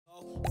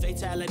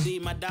Fatality,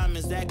 my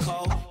diamonds that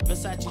cold.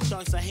 Versace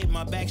chunks, I hit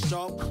my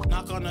backstroke.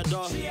 Knock on the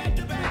door, she at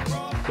the back,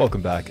 bro.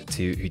 Welcome back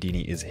to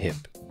Houdini is Hip.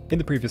 In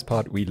the previous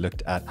part, we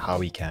looked at how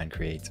we can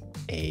create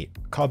a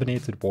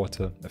carbonated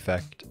water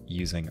effect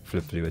using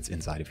flip fluids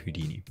inside of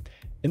Houdini.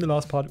 In the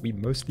last part, we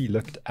mostly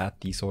looked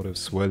at the sort of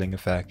swirling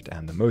effect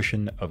and the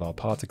motion of our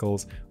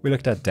particles. We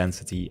looked at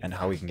density and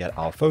how we can get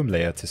our foam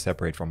layer to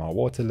separate from our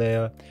water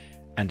layer.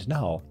 And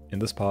now, in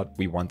this part,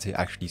 we want to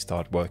actually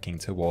start working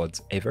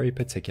towards a very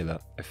particular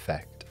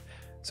effect.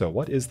 So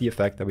what is the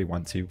effect that we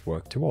want to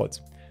work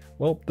towards?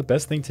 Well, the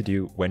best thing to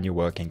do when you're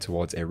working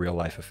towards a real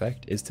life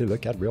effect is to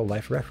look at real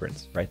life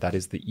reference, right? That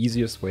is the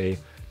easiest way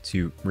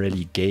to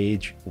really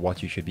gauge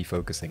what you should be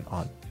focusing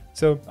on.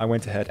 So I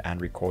went ahead and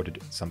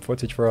recorded some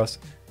footage for us.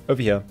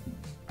 Over here,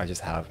 I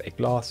just have a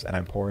glass and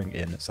I'm pouring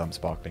in some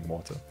sparkling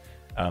water.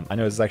 I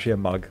know this is actually a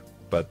mug,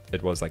 but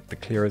it was like the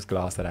clearest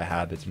glass that I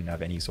had that didn't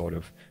have any sort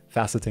of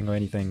faceting or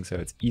anything, so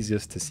it's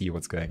easiest to see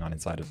what's going on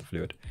inside of the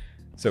fluid.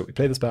 So we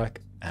play this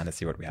back and let's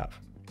see what we have,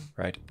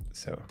 right?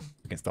 So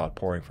we can start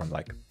pouring from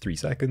like 3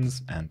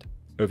 seconds, and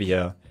over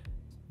here,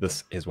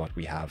 this is what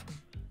we have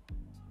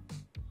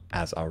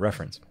as our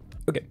reference.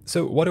 Okay,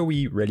 so what are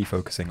we really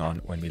focusing on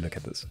when we look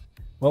at this?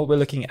 Well, we're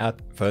looking at,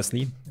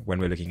 firstly, when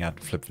we're looking at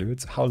flip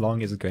fluids, how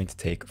long is it going to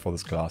take for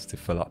this glass to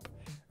fill up,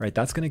 right?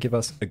 That's going to give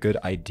us a good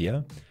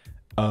idea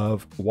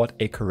of what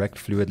a correct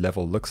fluid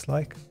level looks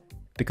like,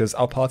 because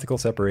our particle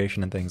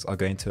separation and things are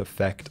going to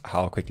affect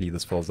how quickly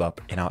this fills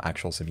up in our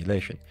actual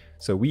simulation.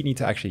 So we need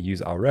to actually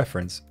use our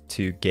reference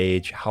to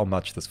gauge how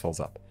much this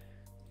fills up.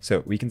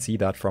 So we can see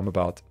that from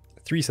about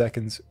 3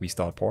 seconds, we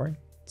start pouring.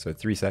 So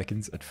 3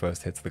 seconds, it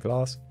first hits the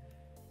glass.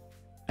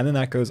 And then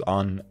that goes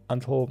on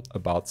until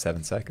about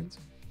 7 seconds.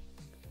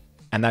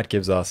 And that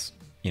gives us,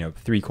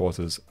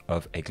 3/4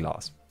 of a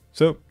glass.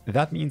 So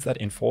that means that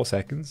in 4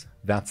 seconds,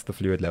 that's the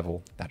fluid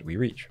level that we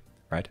reach,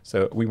 right?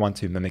 So we want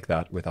to mimic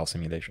that with our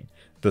simulation.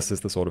 This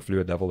is the sort of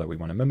fluid level that we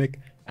want to mimic,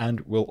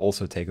 and will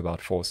also take about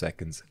 4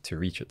 seconds to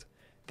reach it.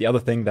 The other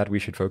thing that we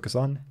should focus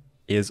on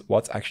is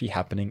what's actually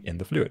happening in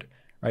the fluid,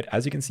 right?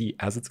 As you can see,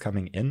 as it's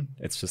coming in,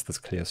 it's just this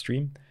clear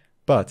stream.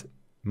 But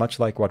much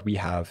like what we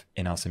have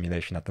in our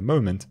simulation at the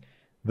moment,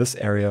 this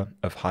area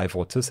of high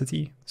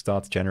vorticity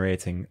starts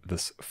generating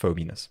this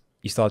foaminess.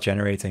 You start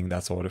generating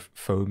that sort of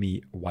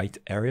foamy white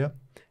area,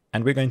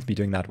 and we're going to be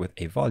doing that with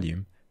a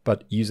volume,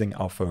 but using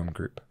our foam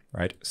group,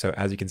 right? So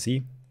as you can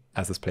see,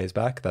 as this plays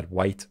back, that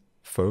white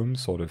foam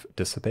sort of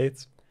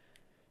dissipates,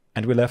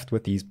 and we're left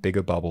with these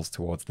bigger bubbles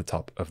towards the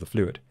top of the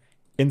fluid.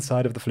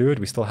 Inside of the fluid,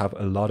 we still have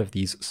a lot of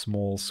these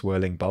small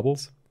swirling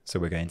bubbles,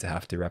 so we're going to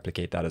have to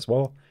replicate that as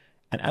well.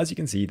 And as you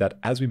can see, that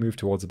as we move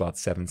towards about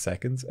 7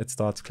 seconds, it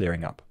starts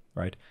clearing up,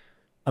 right?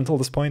 Until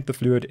this point, the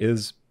fluid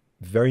is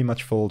very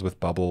much filled with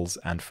bubbles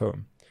and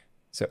foam.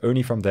 So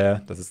only from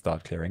there does it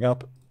start clearing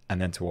up, and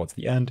then towards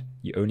the end,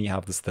 you only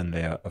have this thin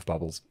layer of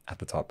bubbles at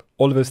the top.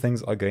 All of those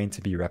things are going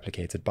to be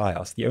replicated by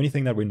us. The only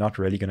thing that we're not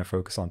really going to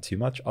focus on too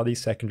much are these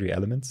secondary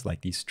elements,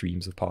 like these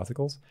streams of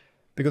particles,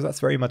 because that's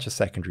very much a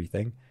secondary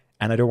thing,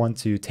 and I don't want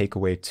to take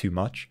away too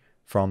much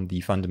from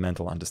the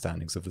fundamental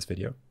understandings of this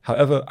video.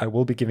 However, I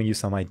will be giving you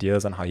some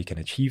ideas on how you can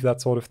achieve that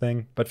sort of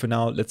thing, but for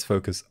now, let's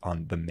focus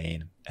on the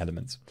main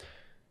elements.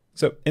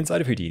 So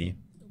inside of Houdini,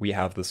 we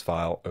have this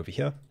file over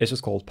here. It's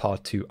just called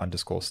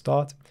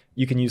part2_start.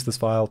 You can use this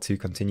file to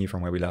continue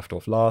from where we left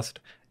off last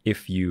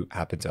if you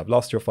happen to have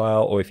lost your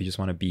file, or if you just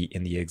want to be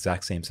in the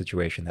exact same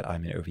situation that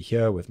I'm in over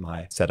here with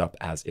my setup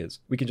as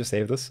is. We can just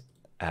save this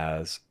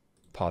as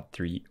part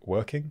 3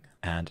 working,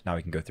 and now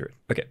we can go through it.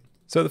 Okay,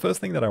 so the first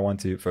thing that I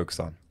want to focus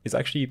on is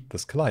actually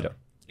this collider.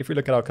 If we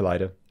look at our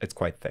collider, it's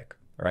quite thick,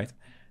 all right?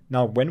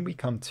 Now, when we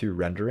come to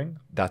rendering,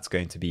 that's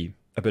going to be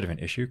a bit of an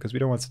issue because we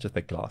don't want such a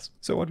thick glass.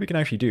 So what we can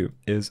actually do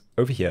is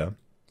over here,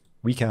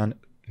 we can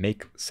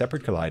make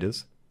separate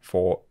colliders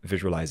for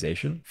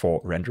visualization,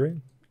 for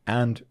rendering,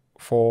 and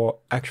for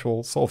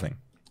actual solving,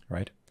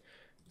 right?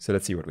 So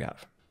let's see what we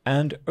have.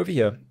 And over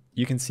here,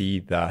 you can see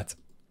that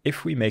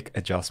if we make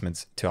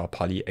adjustments to our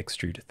poly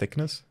extrude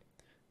thickness,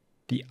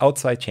 the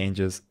outside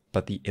changes,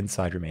 but the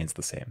inside remains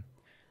the same.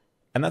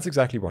 And that's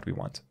exactly what we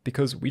want,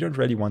 because we don't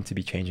really want to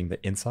be changing the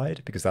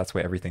inside, because that's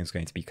where everything's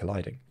going to be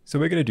colliding. So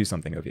we're going to do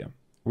something over here.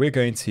 We're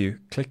going to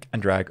click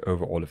and drag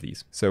over all of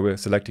these. So we're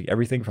selecting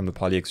everything from the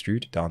poly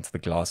extrude down to the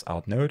glass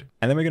out node.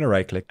 And then we're going to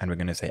right click and we're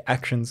going to say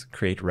actions,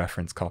 create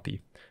reference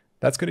copy.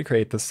 That's going to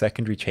create the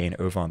secondary chain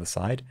over on the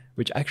side,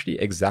 which actually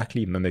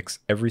exactly mimics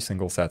every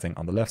single setting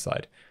on the left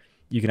side.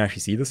 You can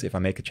actually see this if I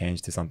make a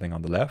change to something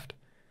on the left,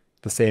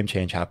 the same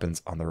change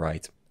happens on the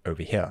right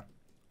over here.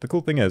 The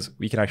cool thing is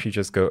we can actually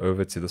just go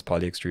over to this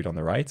poly extrude on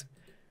the right.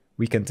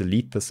 We can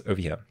delete this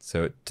over here.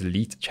 So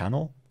delete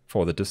channel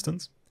for the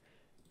distance.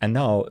 And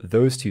now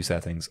those two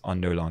settings are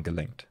no longer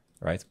linked,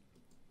 right?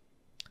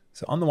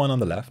 So on the one on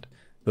the left,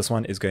 this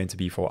one is going to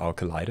be for our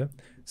collider.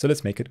 So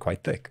let's make it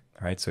quite thick,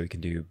 right? So we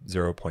can do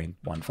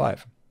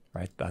 0.15,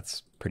 right?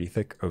 That's pretty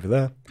thick over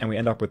there. And we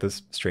end up with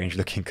this strange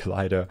looking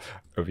collider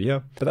over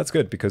here. But that's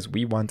good because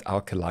we want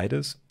our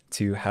colliders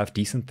to have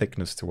decent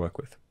thickness to work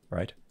with,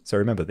 right? So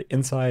remember, the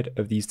inside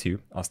of these two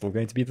are still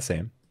going to be the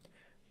same,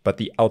 but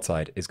the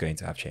outside is going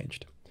to have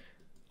changed.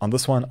 On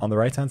this one, on the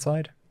right-hand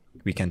side,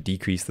 we can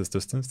decrease this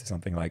distance to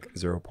something like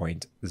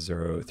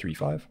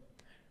 0.035.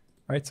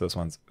 Right, so this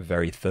one's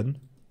very thin.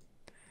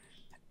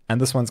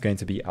 And this one's going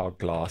to be our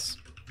glass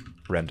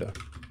render.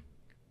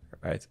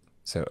 Right,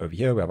 so over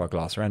here we have our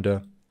glass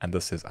render, and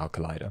this is our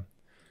collider.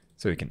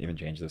 So we can even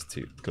change this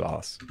to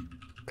glass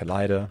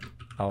collider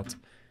out,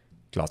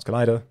 glass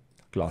collider,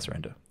 glass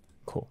render.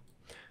 Cool.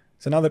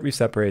 So now that we've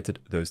separated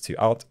those two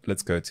out,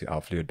 let's go to our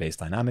fluid-based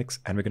dynamics,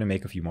 and we're going to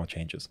make a few more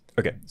changes.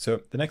 Okay,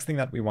 so the next thing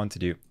that we want to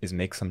do is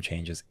make some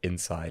changes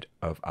inside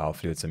of our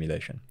fluid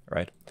simulation,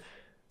 right?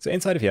 So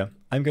inside of here,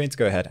 I'm going to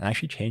go ahead and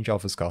actually change our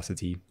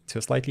viscosity to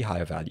a slightly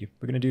higher value.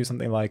 We're going to do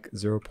something like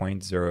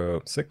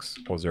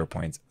 0.06 or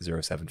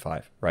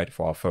 0.075, right,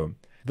 for our foam.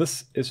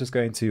 This is just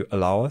going to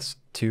allow us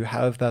to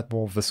have that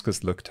more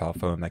viscous look to our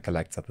foam that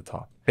collects at the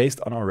top.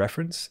 Based on our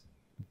reference,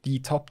 the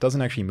top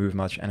doesn't actually move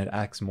much and it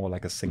acts more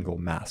like a single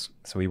mass.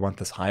 So we want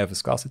this higher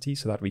viscosity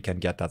so that we can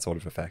get that sort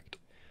of effect.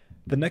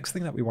 The next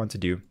thing that we want to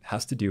do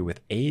has to do with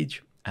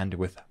age and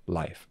with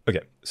life.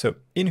 Okay, so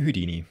in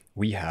Houdini,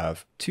 we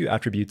have two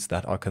attributes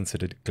that are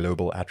considered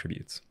global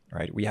attributes,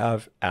 right? We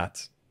have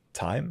at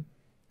time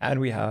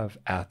and we have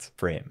at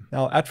frame.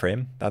 Now at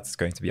frame, that's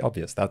going to be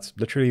obvious. That's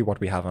literally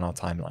what we have on our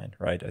timeline,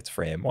 right? It's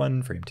frame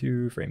 1, frame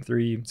 2, frame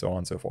 3, so on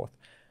and so forth.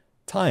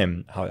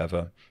 Time,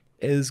 however,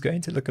 is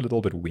going to look a little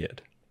bit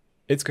weird.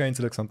 It's going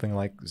to look something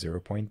like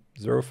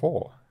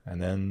 0.04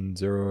 and then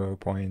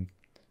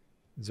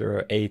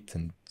 0.08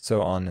 and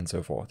so on and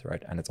so forth,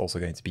 right? And it's also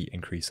going to be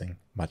increasing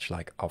much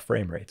like our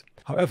frame rate.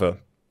 However,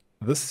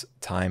 this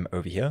time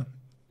over here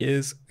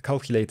is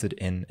calculated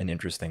in an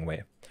interesting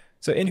way.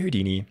 So in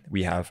Houdini,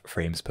 we have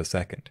frames per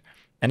second.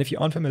 And if you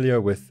aren't familiar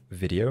with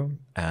video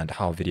and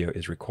how video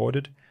is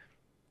recorded,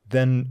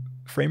 then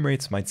frame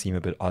rates might seem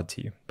a bit odd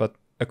to you. But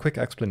a quick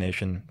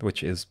explanation,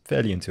 which is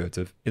fairly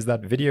intuitive, is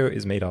that video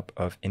is made up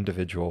of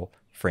individual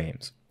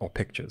frames or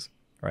pictures,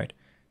 right?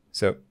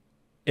 So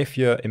if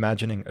you're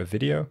imagining a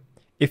video,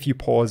 if you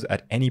pause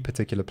at any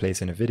particular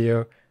place in a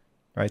video,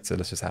 right? So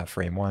let's just have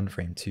frame 1,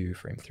 frame 2,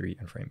 frame 3,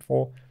 and frame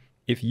 4.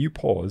 If you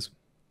pause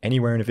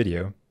anywhere in a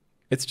video,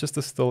 it's just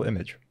a still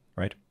image,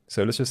 right?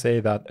 So let's just say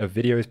that a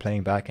video is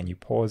playing back and you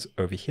pause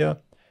over here.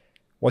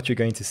 What you're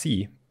going to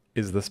see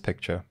is this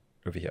picture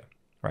over here.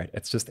 Right?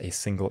 It's just a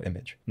single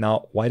image.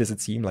 Now, why does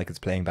it seem like it's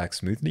playing back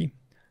smoothly?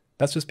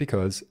 That's just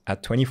because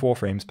at 24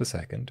 frames per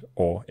second,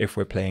 or if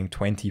we're playing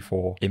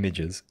 24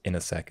 images in a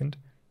second,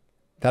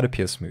 that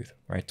appears smooth,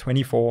 right?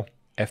 24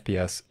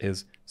 FPS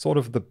is sort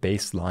of the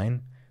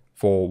baseline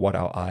for what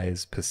our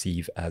eyes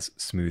perceive as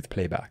smooth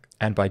playback.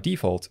 And by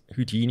default,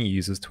 Houdini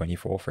uses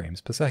 24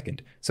 frames per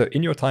second. So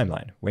in your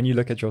timeline, when you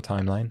look at your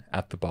timeline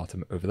at the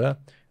bottom over there,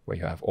 where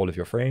you have all of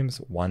your frames,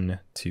 1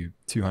 to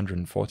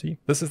 240.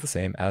 This is the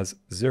same as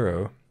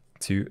 0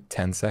 to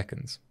 10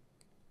 seconds,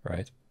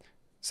 right?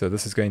 So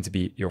this is going to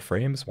be your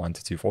frames, 1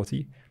 to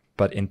 240,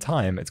 but in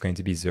time, it's going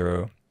to be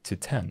 0 to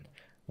 10.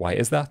 Why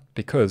is that?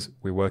 Because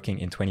we're working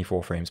in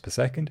 24 frames per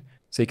second.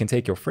 So you can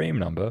take your frame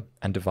number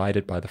and divide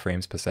it by the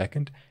frames per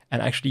second and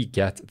actually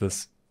get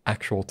this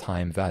actual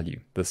time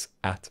value, this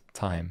at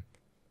time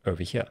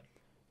over here,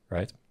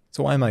 right?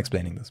 So why am I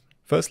explaining this?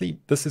 Firstly,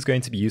 this is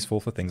going to be useful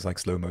for things like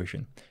slow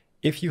motion.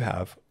 If you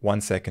have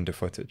 1 second of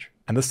footage,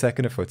 and the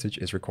second of footage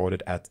is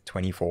recorded at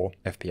 24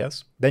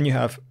 FPS, then you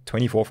have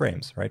 24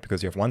 frames, right?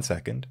 Because you have 1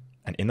 second,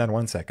 and in that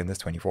 1 second, there's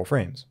 24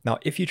 frames. Now,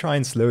 if you try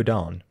and slow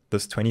down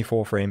this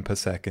 24 frame per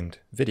second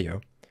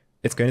video,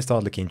 it's going to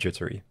start looking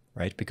jittery,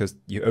 right? Because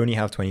you only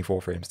have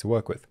 24 frames to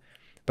work with.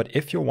 But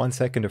if your 1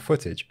 second of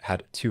footage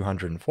had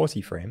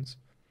 240 frames,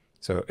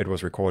 so it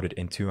was recorded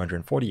in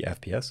 240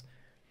 FPS,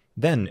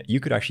 then you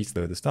could actually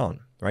slow this down,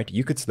 right?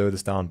 You could slow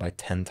this down by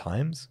 10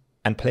 times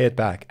and play it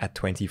back at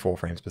 24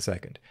 frames per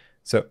second.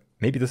 So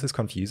maybe this is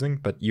confusing,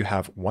 but you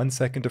have 1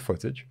 second of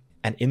footage,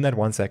 and in that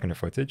 1 second of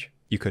footage,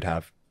 you could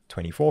have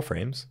 24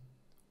 frames,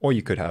 or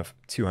you could have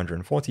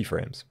 240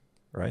 frames,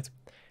 right?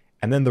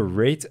 And then the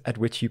rate at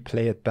which you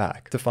play it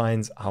back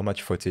defines how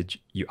much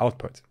footage you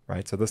output,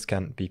 right? So this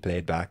can be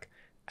played back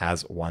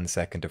as 1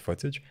 second of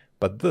footage,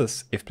 but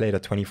this, if played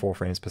at 24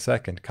 frames per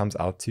second, comes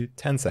out to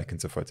 10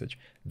 seconds of footage.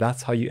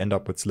 That's how you end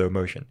up with slow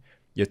motion.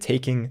 You're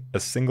taking a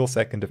single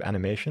second of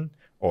animation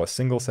or a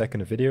single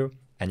second of video,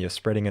 and you're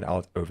spreading it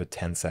out over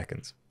 10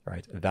 seconds,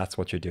 right? That's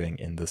what you're doing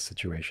in this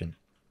situation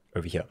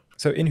over here.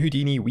 So in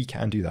Houdini, we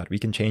can do that. We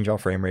can change our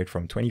frame rate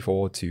from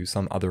 24 to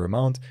some other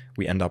amount.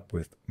 We end up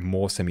with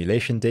more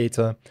simulation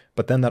data,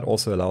 but then that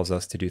also allows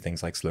us to do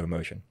things like slow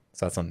motion.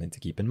 So that's something to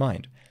keep in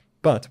mind.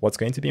 But what's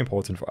going to be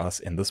important for us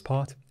in this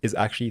part is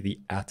actually the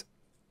at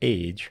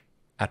age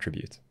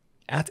attribute.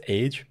 At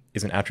age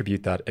is an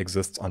attribute that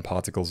exists on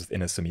particles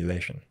within a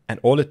simulation.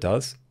 And all it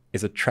does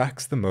is it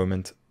tracks the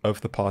moment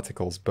of the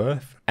particle's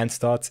birth and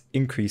starts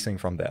increasing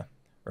from there,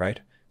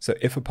 right? So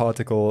if a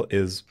particle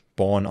is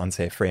born on,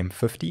 say, frame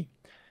 50,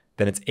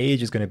 then its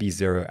age is going to be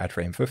 0 at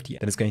frame 50,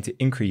 and it's going to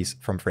increase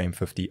from frame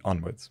 50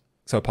 onwards.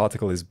 So a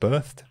particle is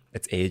birthed,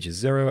 its age is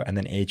 0, and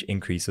then age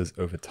increases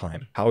over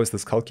time. How is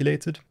this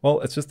calculated? Well,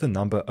 it's just the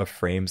number of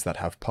frames that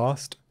have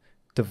passed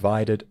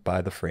divided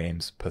by the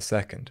frames per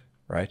second,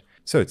 right?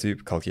 So to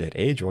calculate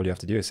age, all you have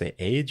to do is say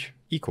age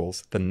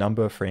equals the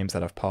number of frames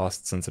that have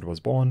passed since it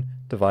was born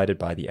divided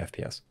by the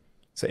FPS.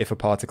 So if a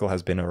particle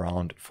has been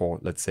around for,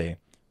 let's say,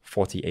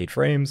 48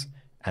 frames,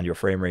 and your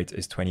frame rate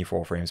is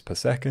 24 frames per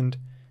second,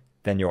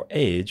 then your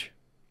age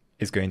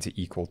is going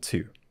to equal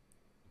 2,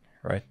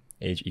 right?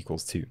 Age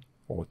equals 2,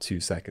 or 2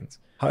 seconds.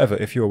 However,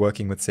 if you were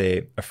working with,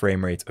 say, a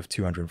frame rate of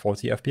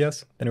 240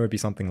 FPS, then it would be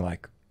something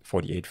like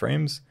 48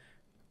 frames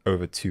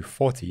over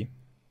 240,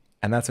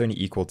 and that's only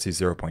equal to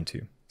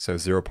 0.2, so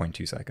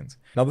 0.2 seconds.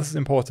 Now this is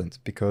important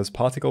because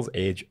particles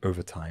age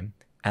over time,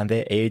 and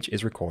their age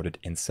is recorded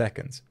in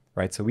seconds,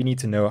 right? So we need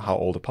to know how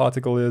old a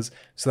particle is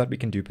so that we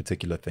can do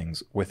particular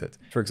things with it.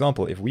 For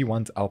example, if we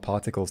want our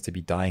particles to be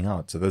dying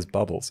out, so those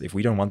bubbles, if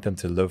we don't want them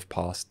to live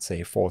past,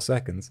 say, 4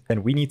 seconds,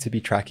 then we need to be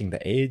tracking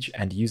the age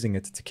and using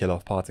it to kill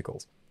off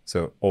particles.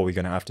 So all we're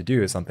going to have to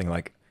do is something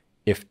like,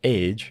 if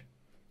age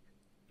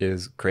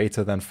is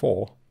greater than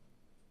 4,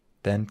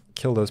 then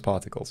kill those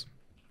particles,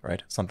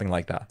 right? Something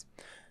like that.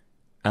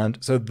 And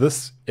so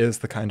this is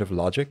the kind of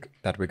logic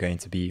that we're going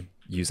to be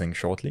using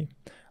shortly.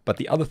 But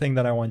the other thing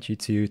that I want you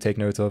to take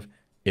note of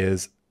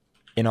is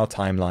in our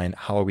timeline,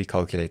 how are we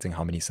calculating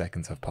how many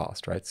seconds have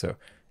passed, right? So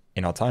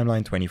in our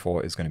timeline,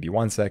 24 is going to be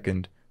 1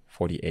 second,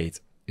 48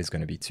 is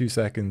going to be 2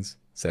 seconds,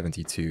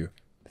 72,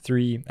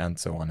 3, and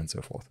so on and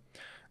so forth.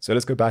 So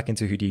let's go back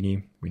into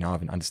Houdini. We now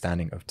have an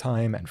understanding of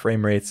time and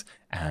frame rates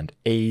and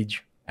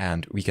age,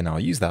 and we can now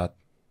use that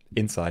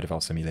inside of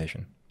our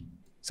simulation.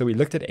 So we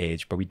looked at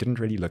age, but we didn't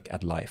really look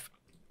at life.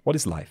 What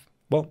is life?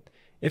 Well,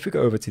 if we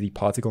go over to the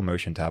particle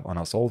motion tab on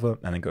our solver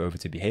and then go over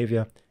to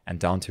behavior and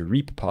down to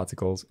reap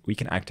particles, we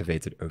can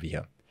activate it over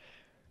here.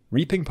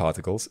 Reaping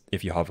particles,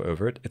 if you hover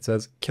over it, it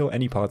says kill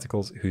any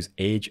particles whose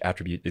age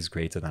attribute is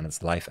greater than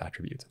its life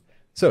attribute.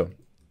 So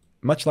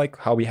much like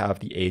how we have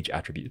the age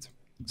attribute.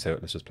 So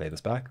let's just play this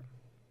back.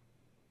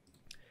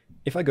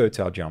 If I go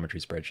to our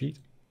geometry spreadsheet,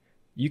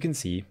 you can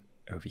see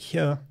over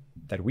here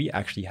that we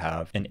actually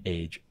have an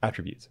age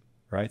attribute,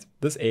 right?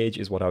 This age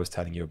is what I was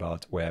telling you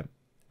about, where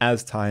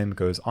as time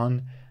goes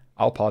on,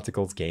 our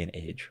particles gain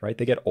age, right?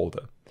 They get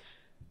older.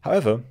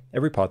 However,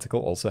 every particle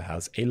also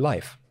has a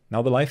life.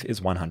 Now the life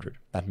is 100.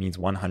 That means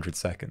 100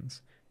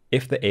 seconds.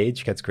 If the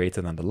age gets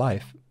greater than the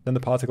life, then the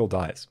particle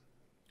dies,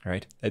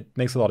 right? It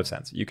makes a lot of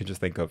sense. You can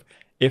just think of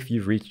if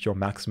you've reached your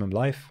maximum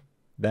life,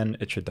 then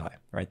it should die,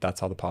 right? That's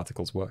how the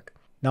particles work.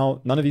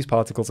 Now, none of these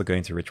particles are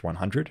going to reach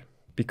 100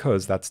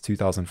 because that's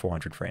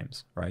 2,400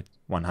 frames, right?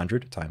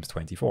 100 times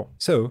 24.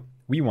 So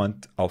we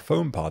want our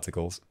foam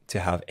particles to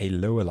have a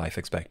lower life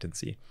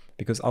expectancy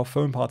because our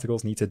foam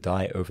particles need to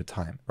die over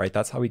time, right?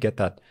 That's how we get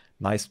that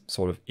nice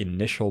sort of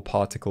initial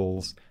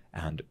particles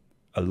and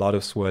a lot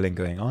of swirling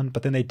going on,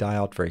 but then they die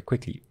out very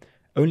quickly.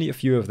 Only a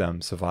few of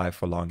them survive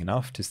for long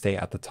enough to stay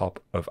at the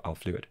top of our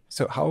fluid.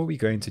 So how are we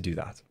going to do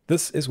that?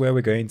 This is where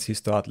we're going to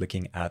start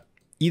looking at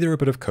either a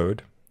bit of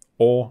code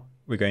or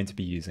we're going to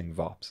be using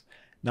VOPs.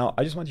 Now,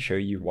 I just want to show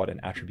you what an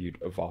attribute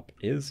VOP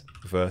is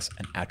versus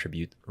an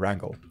attribute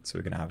wrangle. So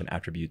we're going to have an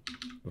attribute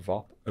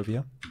VOP over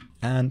here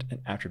and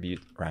an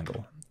attribute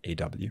wrangle,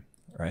 AW,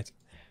 right?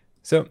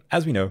 So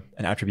as we know,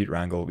 an attribute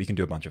wrangle, we can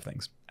do a bunch of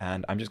things.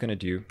 And I'm just going to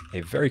do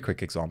a very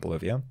quick example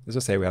over here. Let's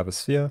just say we have a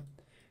sphere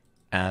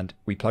and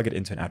we plug it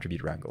into an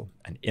attribute wrangle.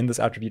 And in this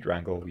attribute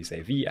wrangle, we say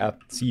v at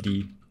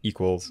cd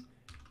equals,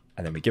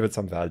 and then we give it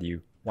some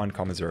value, 1,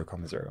 0,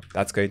 0.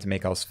 That's going to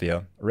make our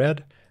sphere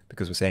red,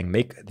 because we're saying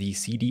make the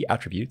CD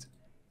attribute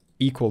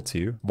equal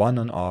to 1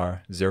 on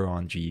R, 0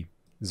 on G,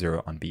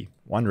 0 on B.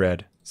 1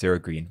 red, 0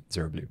 green,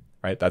 0 blue,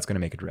 right? That's going to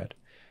make it red.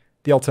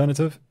 The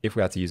alternative, if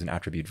we had to use an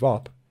attribute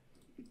VOP,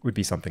 would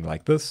be something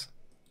like this,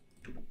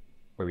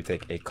 where we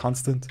take a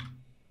constant,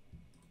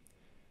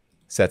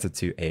 set it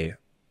to a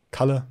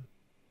color,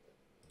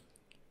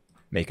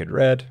 make it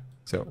red,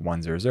 so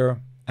 1, 0, 0,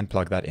 and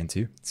plug that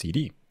into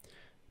CD.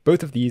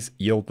 Both of these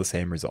yield the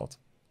same result.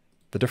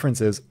 The difference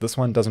is this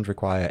one doesn't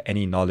require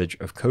any knowledge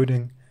of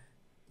coding.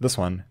 This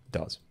one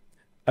does.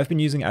 I've been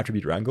using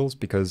attribute wrangles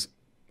because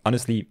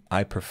honestly,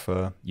 I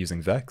prefer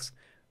using Vex,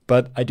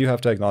 but I do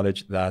have to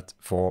acknowledge that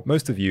for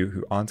most of you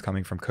who aren't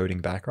coming from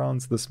coding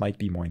backgrounds, this might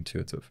be more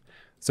intuitive.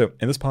 So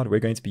in this part, we're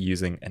going to be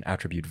using an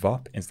attribute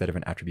VOP instead of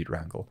an attribute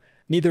wrangle.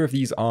 Neither of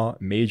these are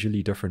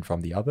majorly different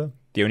from the other.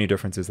 The only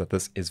difference is that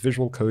this is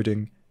visual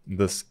coding.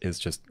 This is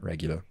just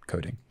regular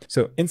coding.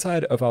 So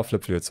inside of our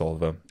flip fluid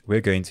solver,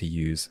 we're going to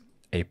use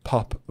a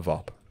pop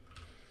VOP.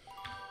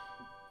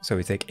 So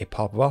we take a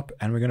pop VOP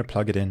and we're going to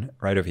plug it in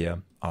right over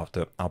here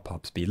after our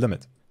pop speed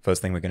limit.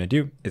 First thing we're going to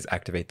do is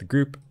activate the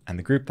group, and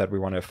the group that we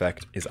want to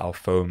affect is our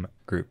foam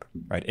group.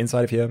 Right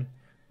inside of here,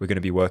 we're going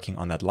to be working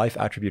on that life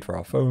attribute for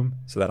our foam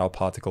so that our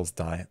particles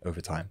die over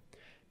time.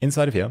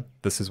 Inside of here,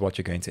 this is what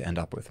you're going to end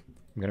up with.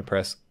 I'm going to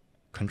press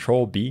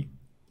Control B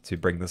to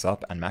bring this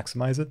up and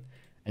maximize it.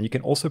 And you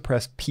can also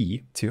press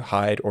P to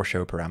hide or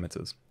show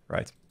parameters,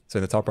 right? So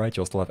in the top right,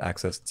 you'll still have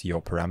access to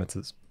your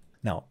parameters.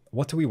 Now,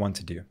 what do we want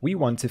to do? We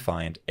want to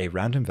find a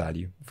random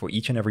value for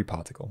each and every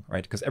particle,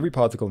 right? Because every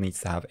particle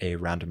needs to have a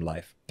random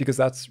life, because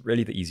that's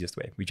really the easiest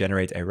way. We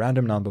generate a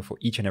random number for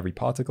each and every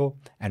particle,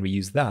 and we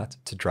use that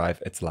to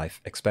drive its life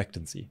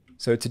expectancy.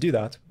 So to do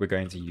that, we're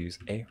going to use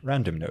a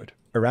random node.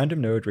 A random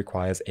node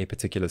requires a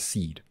particular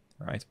seed,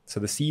 right? So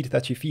the seed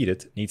that you feed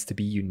it needs to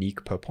be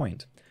unique per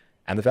point.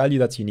 And the value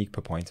that's unique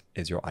per point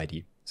is your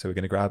ID. So we're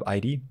going to grab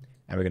ID,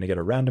 and we're going to get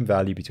a random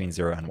value between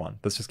 0 and 1.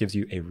 This just gives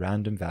you a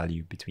random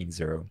value between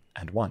 0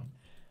 and 1.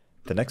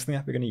 The next thing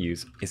that we're going to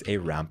use is a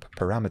ramp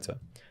parameter.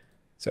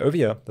 So over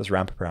here, this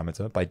ramp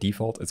parameter, by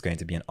default, is going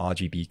to be an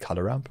RGB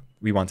color ramp.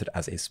 We want it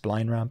as a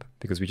spline ramp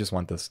because we just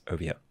want this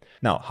over here.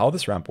 Now, how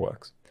this ramp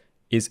works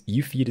is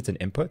you feed it an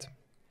input,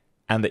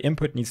 and the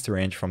input needs to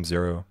range from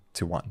 0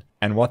 to 1.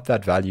 And what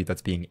that value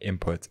that's being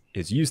input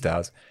is used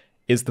as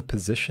is the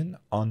position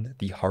on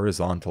the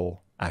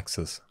horizontal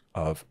axis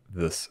of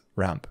this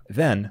ramp.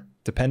 Then,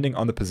 depending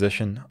on the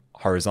position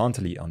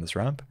horizontally on this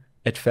ramp,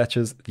 it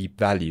fetches the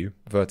value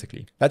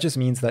vertically. That just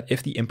means that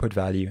if the input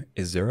value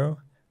is 0,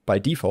 by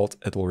default,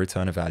 it will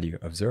return a value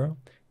of 0.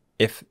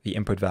 If the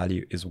input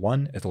value is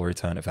 1, it will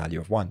return a value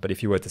of 1. But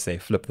if you were to say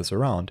flip this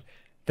around,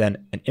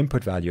 then an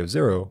input value of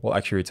 0 will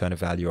actually return a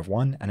value of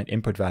 1, and an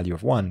input value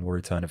of 1 will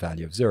return a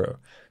value of 0.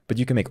 But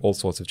you can make all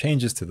sorts of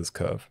changes to this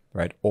curve,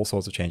 right? All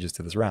sorts of changes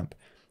to this ramp,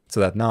 so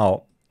that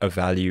now a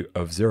value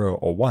of 0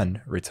 or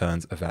 1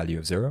 returns a value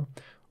of 0,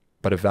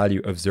 but a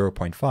value of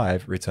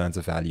 0.5 returns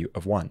a value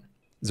of 1.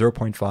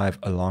 0.5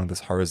 along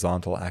this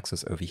horizontal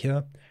axis over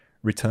here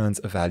returns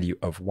a value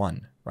of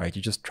 1, right?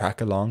 You just track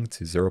along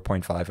to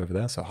 0.5 over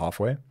there, so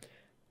halfway,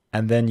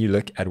 and then you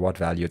look at what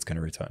value it's going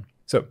to return.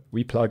 So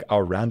we plug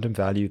our random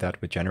value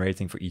that we're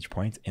generating for each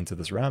point into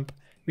this ramp.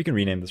 We can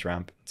rename this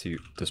ramp to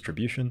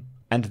distribution,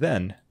 and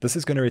then this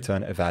is going to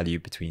return a value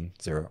between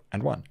 0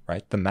 and 1,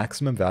 right? The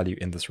maximum value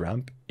in this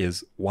ramp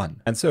is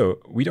 1. And so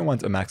we don't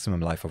want a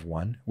maximum life of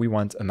 1. We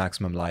want a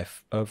maximum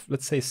life of,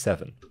 let's say,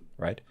 7,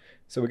 right?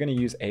 So we're going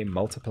to use a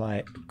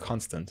multiply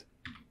constant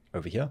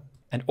over here.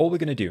 And all we're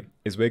going to do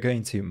is we're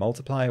going to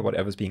multiply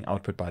whatever's being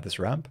output by this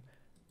ramp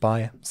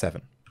by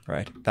 7,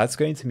 right? That's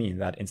going to mean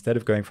that instead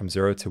of going from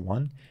 0 to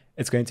 1,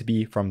 it's going to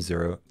be from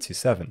 0 to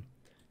 7.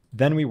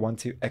 Then we want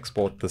to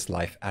export this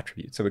life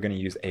attribute. So we're going to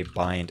use a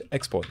bind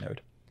export node.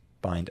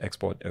 Bind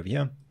export over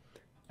here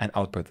and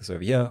output this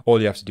over here.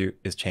 All you have to do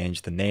is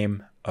change the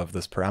name of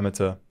this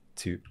parameter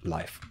to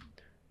life,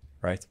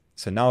 right?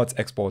 So now it's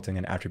exporting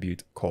an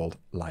attribute called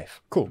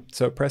life. Cool.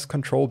 So press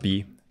Ctrl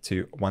B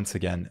to once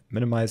again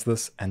minimize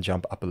this and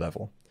jump up a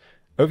level.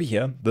 Over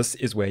here, this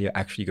is where you're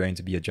actually going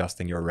to be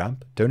adjusting your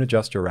ramp. Don't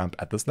adjust your ramp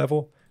at this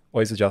level.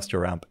 Always adjust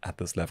your ramp at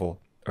this level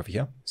over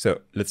here.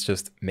 So let's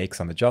just make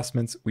some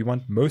adjustments. We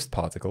want most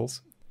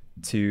particles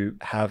to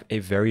have a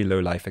very low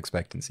life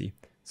expectancy.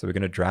 So we're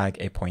going to drag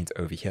a point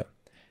over here.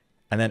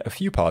 And then a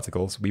few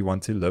particles we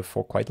want to live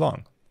for quite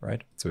long,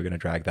 right? So we're going to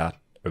drag that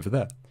over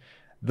there.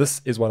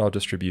 This is what our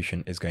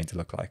distribution is going to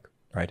look like,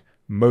 right?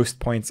 Most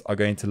points are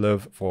going to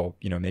live for,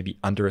 maybe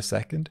under a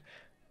second.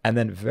 And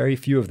then very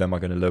few of them are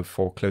going to live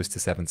for close to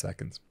 7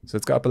 seconds. So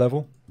let's go up a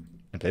level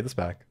and play this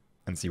back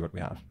and see what we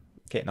have.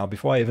 Okay, now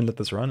before I even let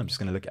this run, I'm just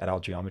going to look at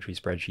our geometry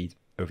spreadsheet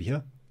over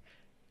here.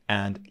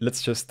 And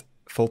let's just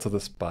filter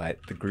this by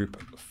the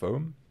group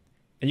foam.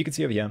 And you can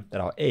see over here that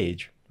our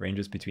age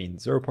ranges between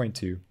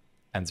 0.2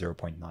 and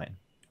 0.9.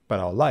 But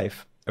our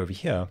life over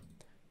here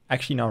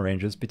actually now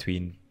ranges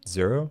between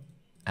 0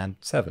 and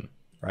 7,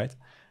 right?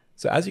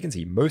 So as you can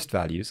see, most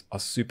values are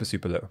super,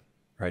 super low,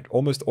 right?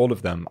 Almost all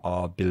of them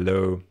are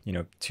below,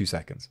 2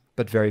 seconds.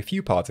 But very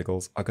few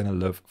particles are going to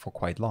live for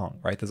quite long,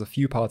 right? There's a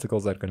few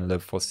particles that are going to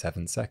live for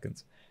 7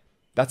 seconds.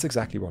 That's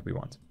exactly what we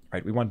want,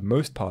 right? We want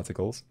most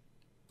particles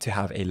to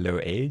have a low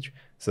age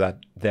so that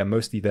they're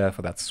mostly there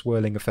for that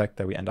swirling effect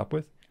that we end up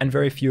with. And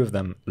very few of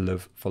them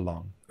live for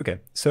long. Okay,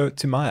 so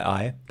to my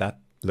eye, that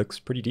looks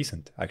pretty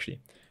decent,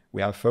 actually.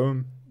 We have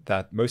foam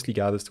that mostly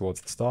gathers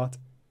towards the start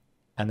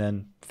and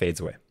then fades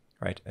away,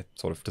 right? It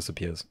sort of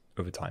disappears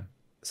over time.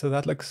 So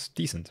that looks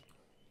decent.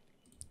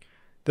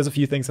 There's a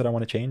few things that I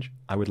want to change.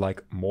 I would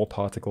like more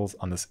particles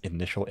on this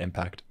initial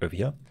impact over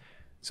here.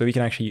 So we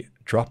can actually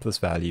drop this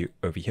value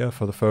over here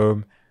for the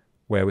foam,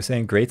 where we're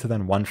saying greater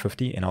than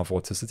 150 in our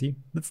vorticity.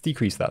 Let's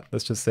decrease that.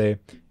 Let's just say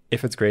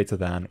if it's greater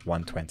than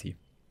 120,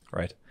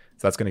 right?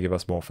 So that's going to give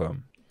us more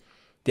foam.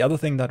 The other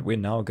thing that we're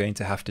now going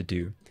to have to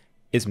do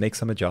is make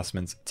some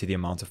adjustments to the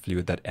amount of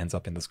fluid that ends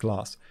up in this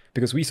glass,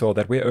 because we saw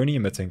that we're only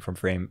emitting from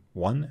frame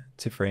 1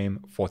 to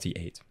frame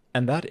 48.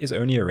 And that is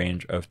only a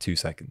range of 2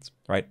 seconds,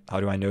 right? How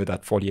do I know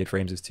that 48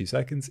 frames is 2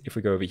 seconds? If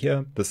we go over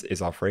here, this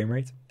is our frame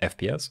rate,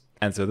 FPS.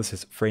 And so this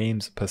is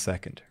frames per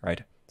second,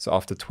 right? So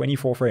after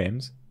 24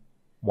 frames,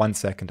 1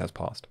 second has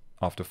passed.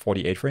 After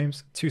 48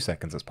 frames, 2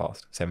 seconds has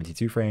passed.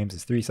 72 frames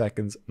is 3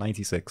 seconds.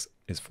 96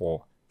 is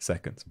 4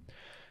 seconds.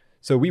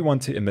 So we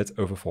want to emit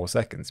over 4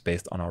 seconds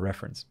based on our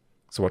reference.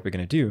 So what we're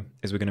going to do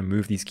is we're going to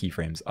move these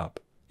keyframes up.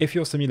 If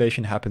your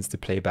simulation happens to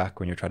play back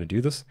when you try to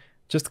do this,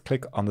 just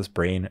click on this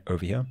brain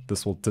over here.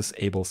 This will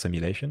disable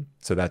simulation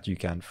so that you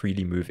can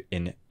freely move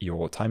in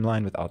your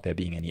timeline without there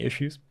being any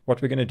issues. What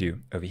we're going to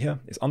do over here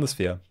is on the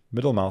sphere,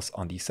 middle mouse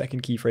on the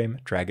second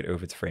keyframe, drag it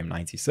over to frame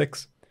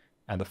 96,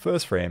 and the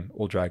first frame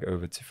will drag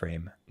over to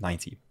frame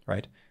 90,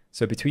 right?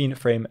 So between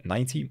frame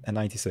 90 and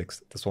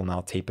 96, this will now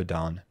taper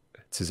down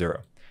to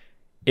 0.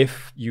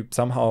 If you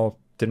somehow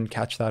didn't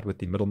catch that with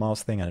the middle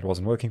mouse thing and it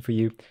wasn't working for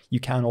you, you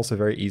can also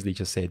very easily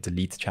just say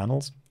delete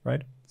channels,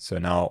 right? So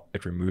now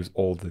it removes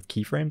all the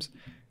keyframes.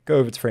 Go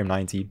over to frame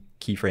 90,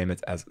 keyframe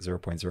it as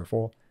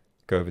 0.04,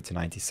 go over to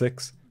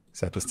 96,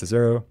 set this to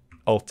 0,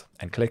 Alt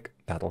and click,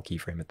 that'll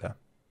keyframe it there,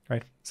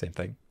 right? Same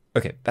thing.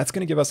 Okay, that's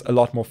going to give us a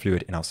lot more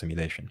fluid in our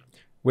simulation,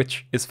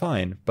 which is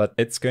fine, but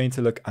it's going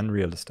to look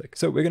unrealistic.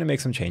 So we're going to make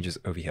some changes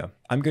over here.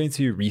 I'm going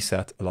to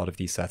reset a lot of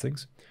these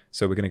settings.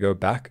 So we're going to go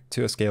back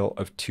to a scale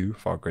of 2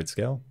 for our grid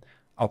scale.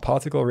 Our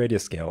particle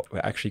radius scale, we're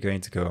actually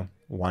going to go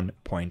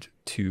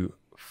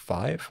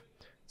 1.25.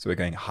 So we're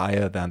going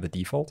higher than the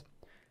default.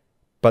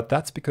 But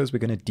that's because we're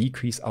going to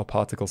decrease our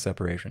particle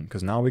separation,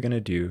 because now we're going to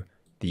do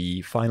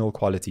the final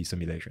quality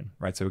simulation,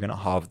 right? So we're going to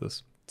halve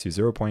this to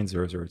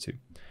 0.002.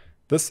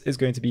 This is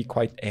going to be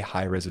quite a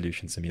high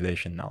resolution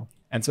simulation now.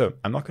 And so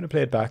I'm not going to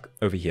play it back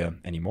over here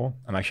anymore.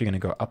 I'm actually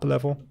going to go up a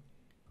level,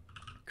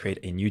 create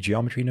a new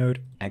geometry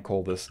node, and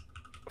call this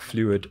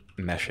fluid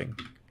meshing.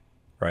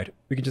 Right,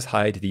 we can just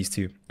hide these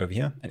two over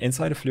here. And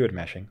inside of fluid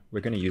meshing, we're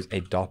going to use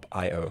a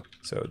DOP.io.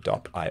 So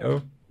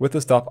DOP.io. With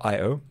this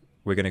DOP.io,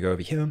 we're going to go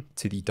over here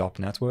to the DOP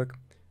network.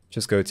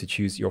 Just go to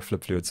choose your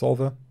flip fluid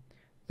solver.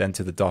 Then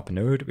to the DOP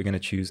node, we're going to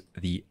choose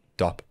the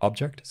DOP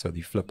object, so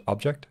the flip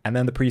object. And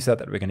then the preset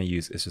that we're going to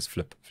use is just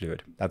flip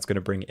fluid. That's going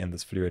to bring in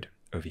this fluid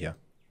over here.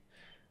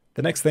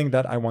 The next thing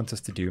that I want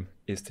us to do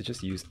is to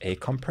just use a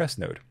compress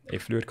node, a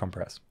fluid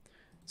compress.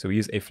 So we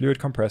use a fluid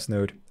compress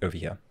node over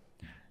here.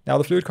 Now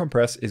the fluid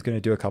compress is going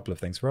to do a couple of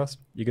things for us.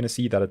 You're going to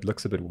see that it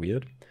looks a bit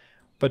weird,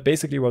 but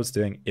basically what it's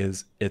doing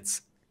is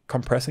it's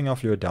compressing our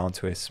fluid down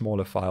to a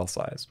smaller file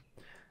size.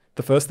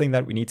 The first thing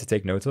that we need to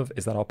take note of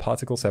is that our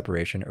particle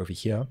separation over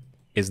here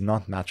is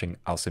not matching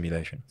our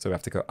simulation. So we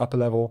have to go up a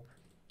level,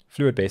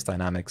 fluid-based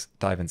dynamics,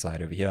 dive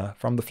inside over here,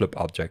 from the flip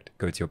object,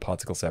 go to your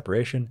particle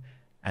separation,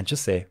 and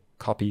just say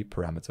copy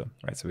parameter,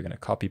 right? So we're going to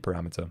copy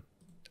parameter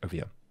over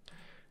here.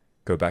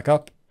 Go back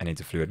up and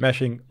into fluid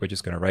meshing, we're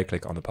just going to right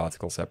click on the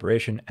particle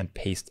separation and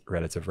paste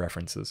relative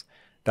references.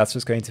 That's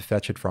just going to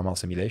fetch it from our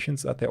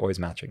simulations so that they're always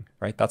matching,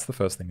 right? That's the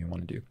first thing we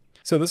want to do.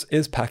 So this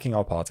is packing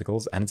our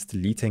particles and it's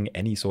deleting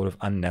any sort of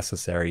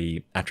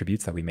unnecessary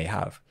attributes that we may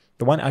have.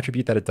 The one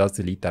attribute that it does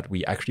delete that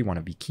we actually want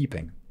to be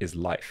keeping is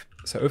life.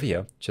 So over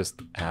here,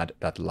 just add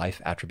that life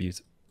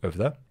attribute over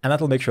there, and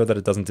that'll make sure that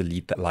it doesn't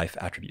delete that life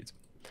attribute.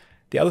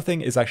 The other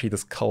thing is actually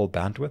this cull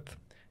bandwidth.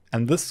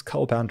 And this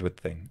cull bandwidth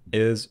thing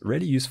is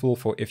really useful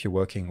for if you're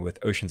working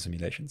with ocean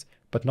simulations,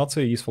 but not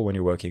so useful when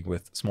you're working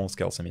with small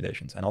scale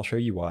simulations. And I'll show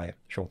you why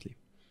shortly.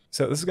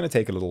 So this is going to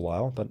take a little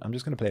while, but I'm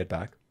just going to play it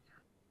back.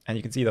 And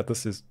you can see that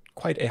this is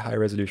quite a high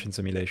resolution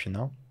simulation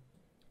now.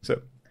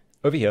 So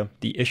over here,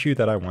 the issue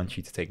that I want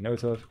you to take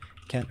note of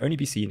can only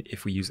be seen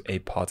if we use a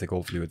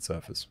particle fluid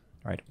surface,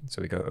 right?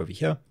 So we go over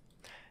here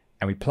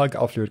and we plug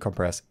our fluid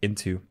compress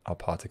into our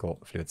particle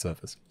fluid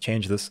surface.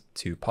 Change this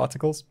to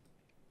particles.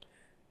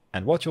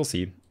 And what you'll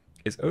see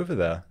is over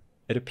there,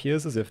 it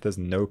appears as if there's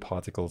no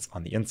particles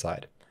on the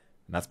inside.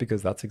 And that's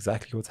because that's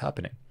exactly what's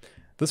happening.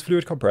 This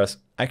fluid compress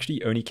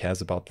actually only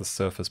cares about the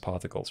surface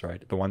particles,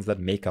 right? The ones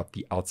that make up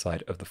the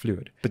outside of the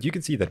fluid. But you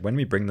can see that when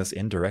we bring this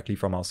in directly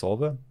from our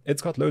solver,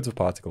 it's got loads of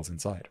particles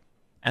inside.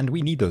 And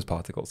we need those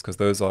particles because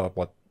those are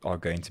what are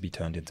going to be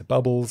turned into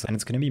bubbles. And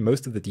it's going to be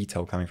most of the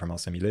detail coming from our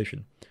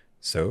simulation.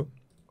 So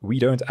we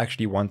don't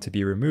actually want to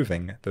be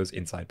removing those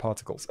inside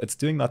particles. It's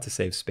doing that to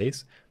save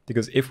space,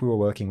 because if we were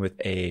working with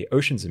an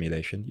ocean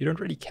simulation, you don't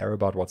really care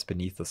about what's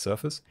beneath the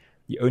surface.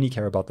 You only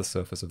care about the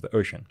surface of the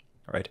ocean,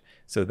 right?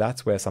 So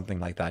that's where something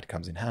like that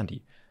comes in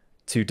handy.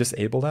 To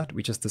disable that,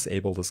 we just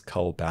disable this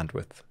cull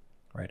bandwidth,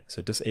 right?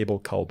 So disable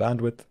cull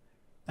bandwidth,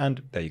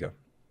 and there you go,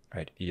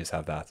 right? You just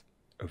have that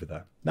over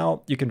there.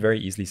 Now you can very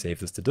easily save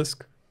this to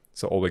disk.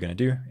 So all we're going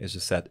to do is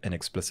just set an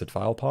explicit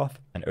file path,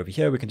 and over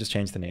here we can just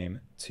change the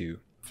name to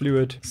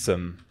fluid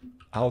sim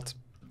out.$f.bgeo.se.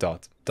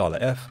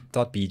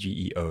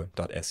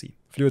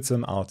 fluid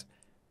sim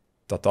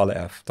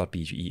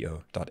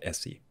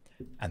out.$f.bgeo.se.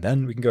 And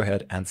then we can go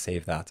ahead and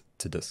save that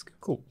to disk.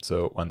 Cool.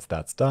 So once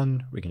that's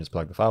done, we can just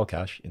plug the file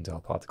cache into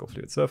our particle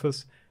fluid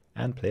surface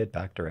and play it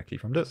back directly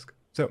from disk.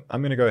 So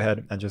I'm going to go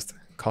ahead and just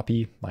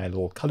copy my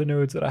little color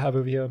nodes that I have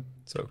over here.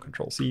 So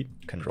Control C,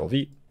 Control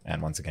V,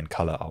 and once again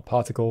color our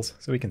particles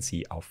so we can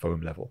see our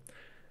foam level.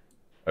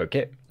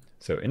 Okay,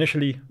 so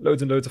initially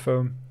loads and loads of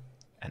foam.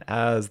 And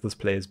as this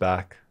plays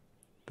back,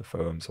 the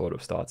foam sort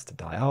of starts to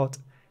die out,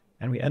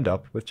 and we end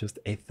up with just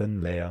a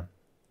thin layer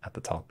at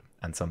the top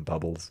and some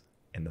bubbles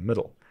in the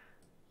middle.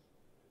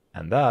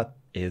 And that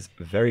is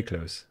very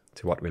close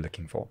to what we're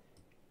looking for,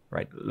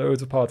 right?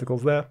 Loads of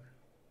particles there,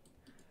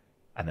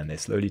 and then they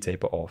slowly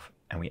taper off,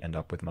 and we end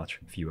up with much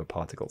fewer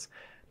particles.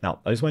 Now,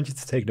 I just want you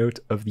to take note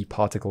of the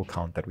particle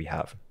count that we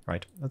have,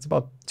 right? That's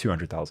about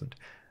 200,000.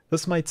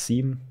 This might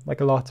seem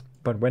like a lot,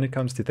 but when it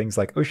comes to things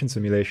like ocean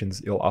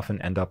simulations, you'll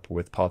often end up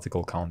with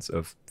particle counts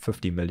of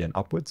 50 million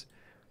upwards.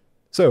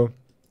 So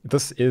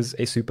this is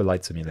a super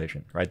light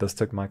simulation, right? This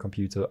took my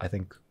computer, I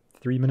think,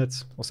 3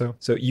 minutes or so.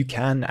 So you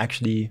can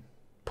actually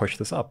push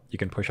this up. You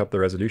can push up the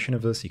resolution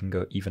of this. You can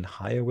go even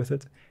higher with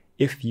it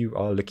if you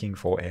are looking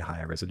for a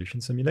higher resolution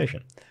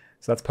simulation.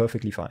 So that's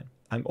perfectly fine.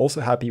 I'm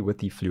also happy with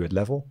the fluid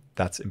level.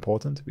 That's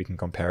important. We can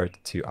compare it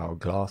to our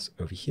glass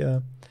over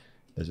here.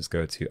 Let's just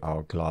go to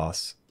our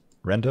glass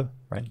render,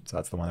 right? So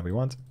that's the one that we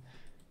want.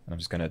 And I'm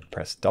just going to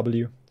press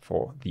W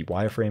for the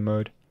wireframe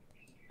mode.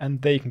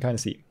 And there you can kind of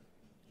see,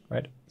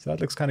 right? So that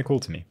looks kind of cool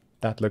to me.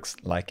 That looks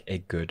like a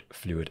good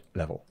fluid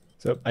level.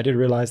 So I did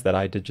realize that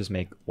I did just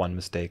make one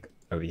mistake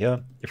over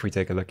here. If we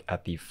take a look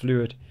at the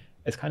fluid,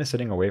 it's kind of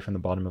sitting away from the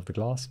bottom of the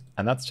glass.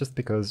 And that's just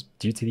because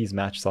due to these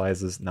match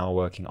sizes now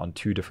working on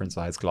 2 different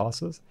size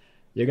glasses,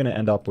 you're going to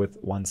end up with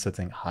one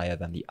sitting higher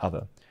than the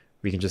other.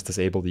 We can just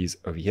disable these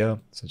over here.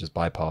 So just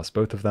bypass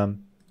both of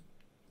them.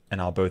 And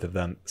now both of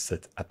them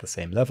sit at the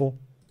same level.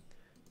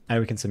 And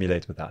we can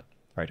simulate with that,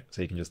 right?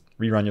 So you can just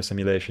rerun your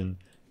simulation.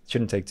 It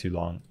shouldn't take too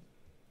long.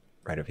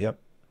 Right over here.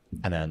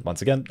 And then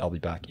once again, I'll be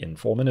back in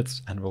 4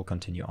 minutes and we'll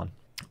continue on.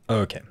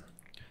 Okay.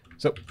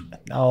 So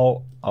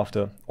now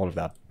after all of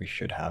that, we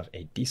should have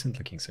a decent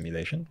looking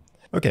simulation.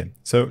 Okay,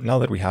 so now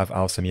that we have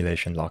our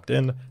simulation locked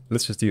in,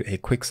 let's just do a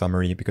quick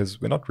summary because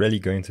we're not really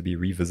going to be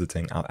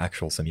revisiting our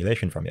actual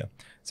simulation from here.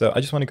 So I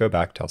just want to go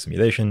back to our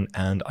simulation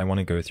and I want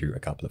to go through a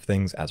couple of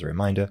things as a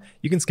reminder.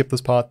 You can skip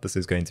this part, this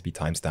is going to be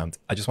timestamped.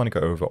 I just want to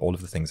go over all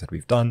of the things that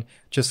we've done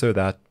just so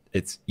that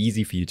it's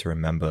easy for you to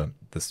remember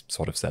this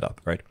sort of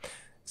setup, right?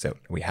 So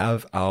we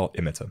have our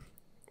emitter.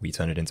 We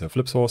turn it into a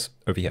flip source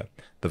over here.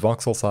 The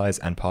voxel size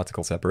and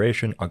particle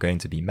separation are going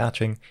to be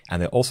matching,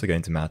 and they're also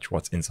going to match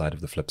what's inside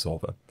of the flip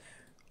solver.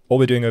 All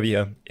we're doing over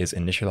here is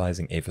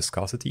initializing a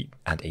viscosity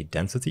and a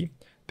density,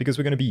 because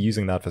we're going to be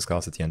using that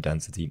viscosity and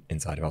density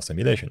inside of our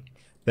simulation.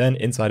 Then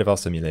inside of our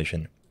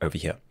simulation over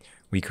here,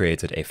 we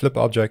created a flip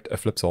object, a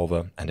flip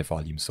solver, and a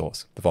volume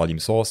source. The volume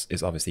source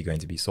is obviously going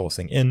to be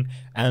sourcing in,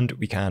 and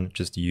we can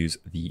just use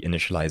the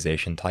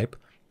initialization type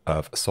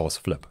of source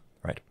flip,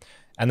 right?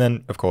 And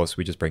then, of course,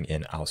 we just bring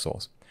in our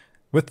source.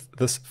 With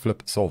this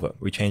flip solver,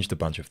 we changed a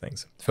bunch of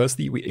things.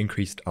 Firstly, we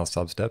increased our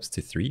substeps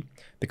to 3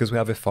 because we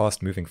have a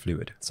fast-moving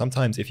fluid.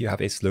 Sometimes if you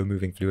have a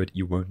slow-moving fluid,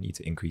 you won't need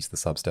to increase the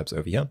substeps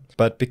over here.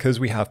 But because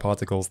we have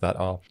particles that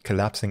are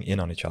collapsing in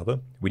on each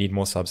other, we need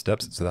more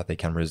substeps so that they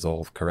can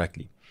resolve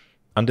correctly.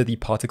 Under the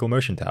particle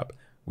motion tab,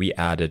 we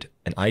added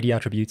an ID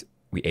attribute,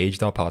 we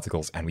aged our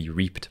particles, and we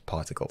reaped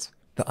particles.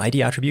 The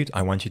ID attribute,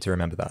 I want you to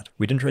remember that.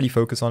 We didn't really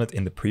focus on it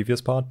in the previous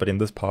part, but in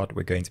this part,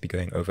 we're going to be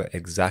going over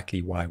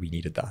exactly why we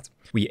needed that.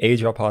 We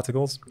age our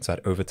particles so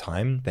that over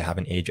time, they have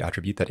an age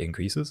attribute that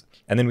increases,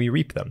 and then we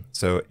reap them.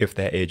 So if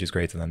their age is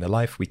greater than their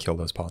life, we kill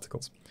those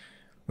particles.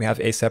 We have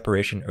a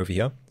separation over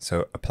here.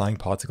 So applying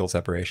particle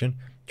separation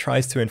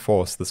tries to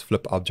enforce this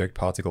flip object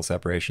particle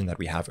separation that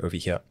we have over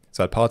here,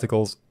 so that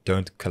particles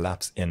don't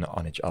collapse in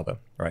on each other,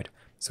 right?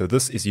 So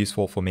this is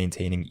useful for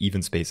maintaining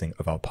even spacing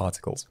of our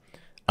particles.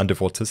 Under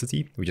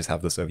vorticity, we just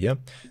have this over here.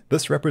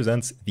 This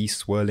represents the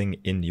swirling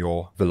in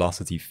your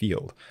velocity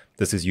field.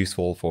 This is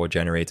useful for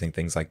generating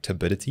things like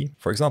turbidity.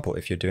 For example,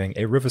 if you're doing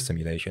a river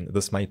simulation,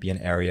 this might be an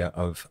area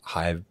of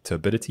high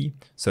turbidity,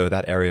 so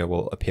that area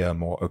will appear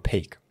more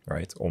opaque,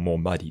 right, or more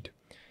muddied.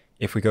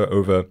 If we go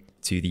over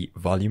to the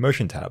volume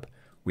motion tab,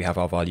 we have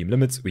our volume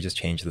limits. We just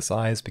change the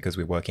size because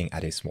we're working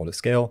at a smaller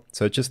scale,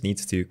 so it just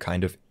needs to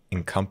kind of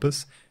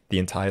encompass the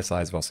entire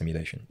size of our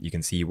simulation. You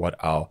can see what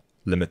our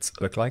limits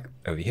look like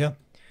over here.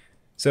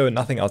 So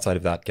nothing outside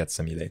of that gets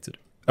simulated.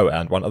 Oh,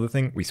 and one other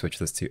thing, we switch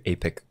this to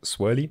Apic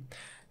Swirly,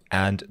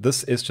 and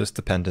this is just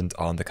dependent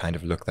on the kind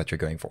of look that you're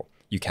going for.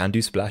 You can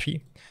do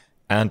splashy,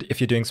 and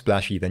if you're doing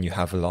splashy, then you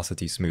have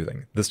velocity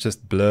smoothing. This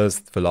just blurs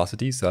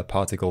velocity so that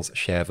particles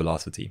share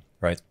velocity,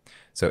 right?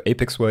 So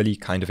Apic Swirly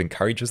kind of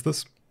encourages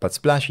this, but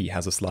splashy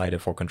has a slider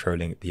for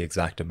controlling the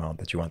exact amount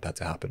that you want that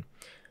to happen.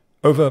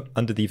 Over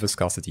under the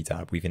viscosity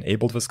tab, we've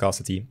enabled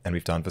viscosity and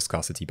we've done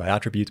viscosity by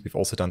attribute. We've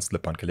also done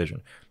slip on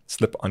collision.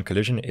 Slip on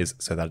collision is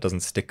so that it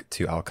doesn't stick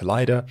to our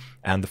collider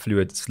and the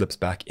fluid slips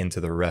back into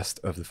the rest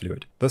of the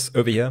fluid. This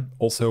over here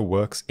also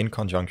works in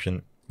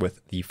conjunction with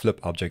the flip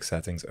object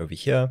settings over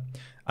here.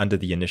 Under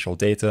the initial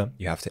data,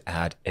 you have to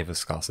add a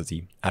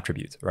viscosity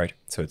attribute, right?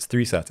 So it's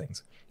 3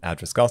 settings: add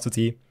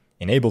viscosity,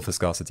 enable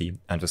viscosity,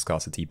 and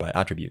viscosity by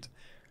attribute.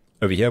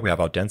 Over here, we have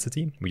our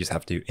density. We just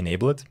have to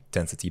enable it,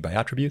 density by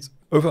attribute.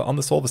 Over on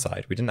the solver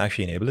side, we didn't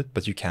actually enable it,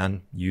 but you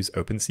can use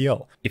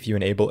OpenCL. If you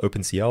enable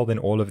OpenCL, then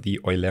all of the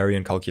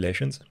Eulerian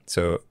calculations,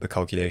 so the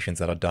calculations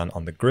that are done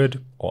on the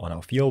grid or on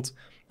our fields,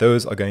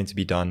 those are going to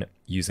be done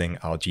using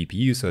our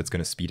GPU, so it's going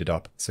to speed it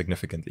up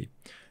significantly,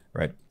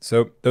 right?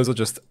 So those are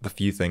just the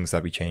few things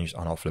that we changed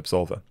on our flip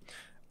solver.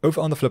 Over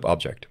on the flip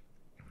object,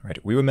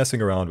 right, we were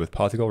messing around with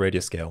particle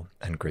radius scale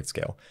and grid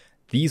scale.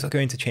 These are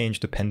going to change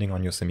depending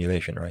on your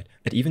simulation, right?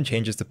 It even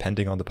changes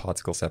depending on the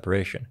particle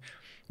separation.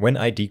 when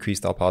I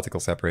decreased our particle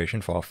separation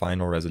for our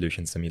final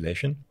resolution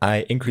simulation,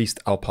 I increased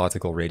our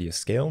particle radius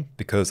scale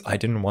because I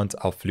didn't want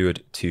our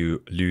fluid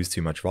to lose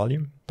too much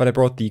volume, but I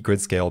brought the grid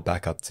scale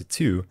back up to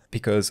 2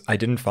 because I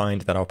didn't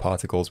find that our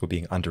particles were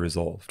being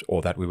under-resolved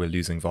or that we were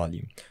losing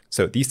volume.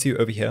 So these two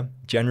over here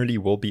generally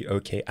will be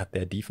okay at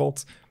their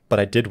defaults, but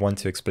I did want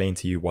to explain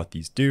to you what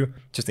these do,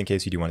 just in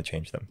case you do want to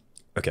change them.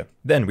 Okay,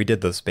 then we did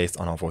this based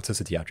on our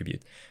vorticity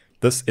attribute.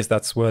 This is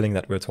that swirling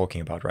that we're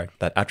talking about, right?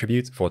 That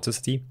attribute,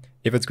 vorticity,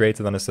 if it's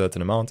greater than a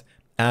certain amount,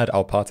 add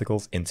our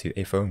particles into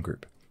a foam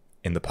group.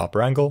 In the pop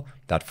wrangle,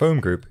 that foam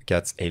group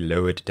gets a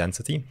lowered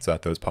density, so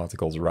that those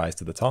particles rise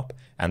to the top,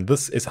 and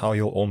this is how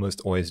you'll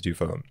almost always do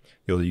foam.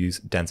 You'll use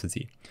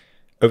density.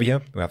 Over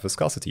here, we have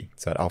viscosity,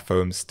 so that our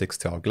foam sticks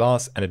to our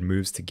glass and it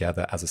moves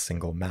together as a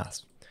single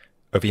mass.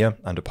 Over here,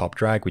 under pop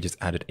drag, we just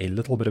added a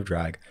little bit of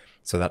drag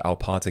so that our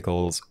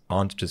particles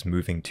aren't just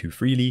moving too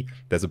freely,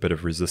 there's a bit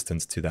of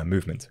resistance to their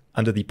movement.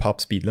 Under the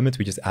pop speed limit,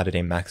 we just added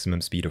a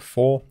maximum speed of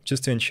 4,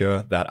 just to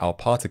ensure that our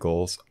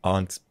particles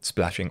aren't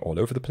splashing all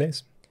over the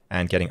place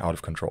and getting out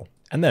of control.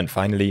 And then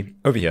finally,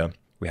 over here,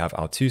 we have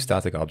our two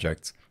static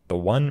objects. The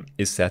one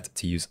is set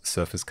to use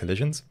surface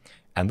collisions,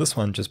 and this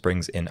one just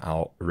brings in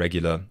our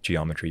regular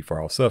geometry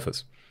for our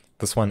surface.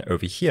 This one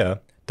over here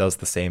does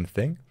the same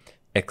thing,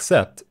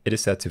 except it is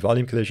set to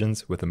volume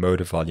collisions with a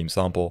mode of volume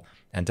sample,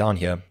 and down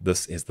here,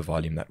 this is the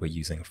volume that we're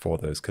using for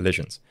those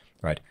collisions,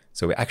 right?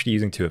 So we're actually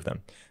using two of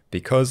them,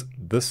 because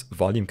this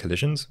volume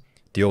collisions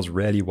deals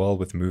really well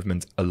with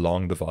movement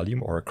along the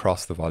volume or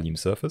across the volume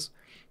surface,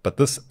 but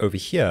this over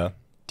here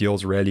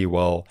deals really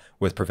well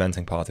with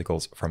preventing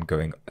particles from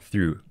going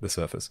through the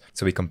surface.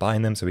 So we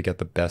combine them so we get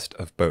the best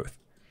of both.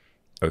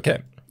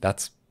 Okay,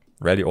 that's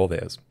really all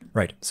there is.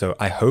 Right, so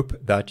I hope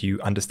that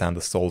you understand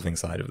the solving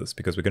side of this,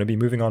 because we're going to be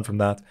moving on from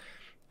that,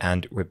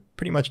 and we're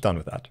pretty much done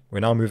with that. We're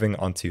now moving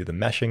on to the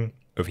meshing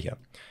over here.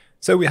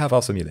 So we have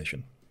our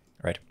simulation,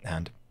 right,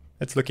 and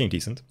it's looking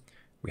decent.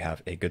 We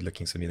have a good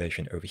looking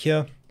simulation over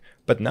here,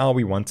 but now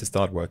we want to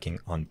start working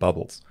on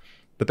bubbles.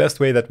 The best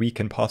way that we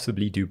can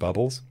possibly do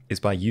bubbles is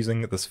by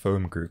using this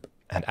foam group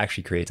and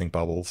actually creating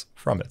bubbles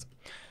from it.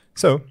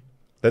 So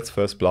let's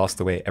first blast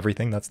away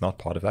everything that's not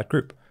part of that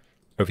group.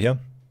 Over here,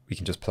 we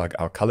can just plug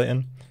our color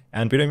in,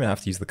 and we don't even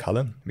have to use the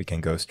color. We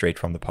can go straight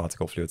from the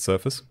particle fluid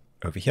surface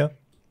over here.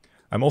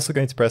 I'm also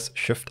going to press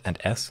Shift and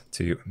S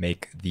to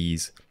make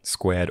these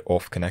squared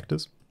off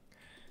connectors.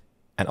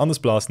 And on this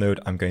blast node,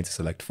 I'm going to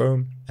select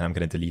foam, and I'm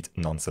going to delete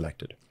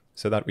non-selected,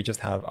 so that we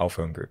just have our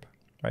foam group,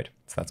 right?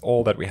 So that's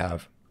all that we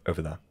have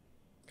over there.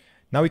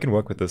 Now we can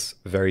work with this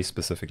very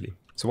specifically.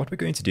 So what we're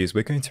going to do is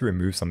we're going to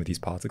remove some of these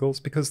particles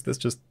because there's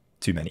just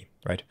too many,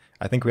 right?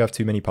 I think we have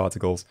too many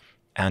particles,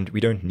 and we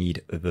don't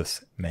need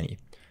this many.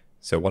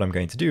 So what I'm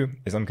going to do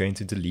is I'm going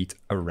to delete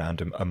a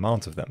random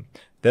amount of them.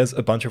 There's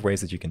a bunch of ways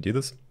that you can do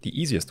this. The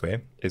easiest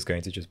way is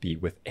going to just be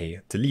with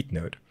a delete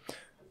node.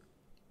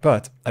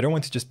 But I don't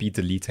want to just be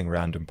deleting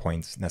random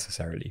points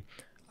necessarily.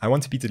 I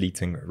want to be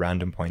deleting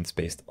random points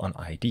based on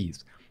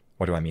IDs.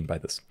 What do I mean by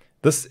this?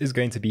 This is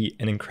going to be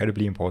an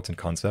incredibly important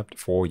concept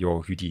for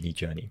your Houdini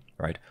journey,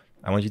 right?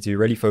 I want you to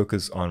really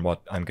focus on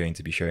what I'm going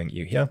to be showing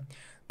you here,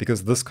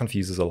 because this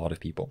confuses a lot of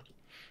people.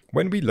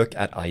 When we look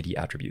at ID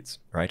attributes,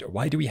 right,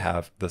 why do we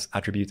have this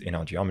attribute in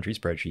our geometry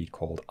spreadsheet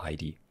called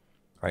ID,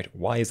 right?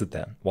 Why is it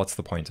there? What's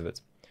the point of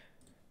it?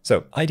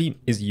 So ID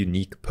is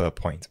unique per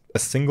point. A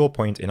single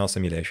point in our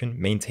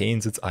simulation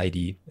maintains its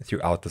ID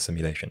throughout the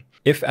simulation.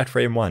 If at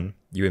frame 1,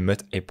 you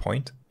emit a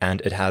point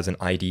and it has an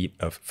ID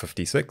of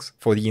 56,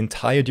 for the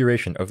entire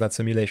duration of that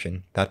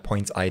simulation, that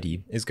point's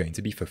ID is going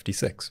to be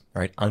 56,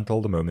 right, until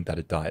the moment that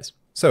it dies.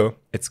 So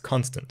it's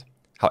constant.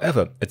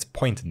 However, its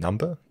point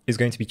number is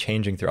going to be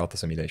changing throughout the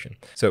simulation.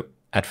 So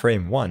at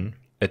frame 1,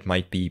 it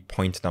might be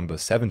point number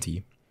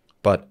 70,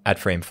 but at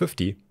frame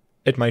 50,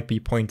 it might be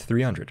point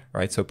 300,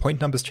 right? So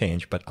point numbers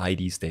change, but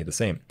IDs stay the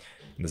same.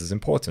 And this is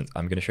important.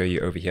 I'm going to show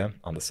you over here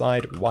on the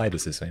side why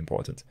this is so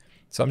important.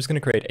 So I'm just going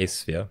to create a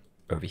sphere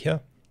over here,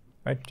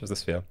 right? Just a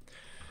sphere.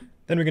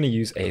 Then we're going to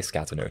use a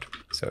scatter node.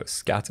 So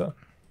scatter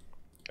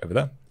over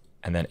there,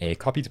 and then a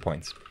copy to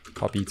points,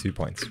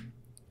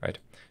 right?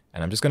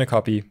 And I'm just going to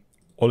copy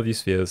all of these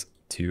spheres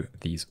to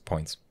these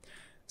points.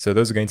 So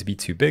those are going to be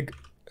too big.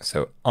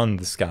 So on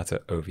the scatter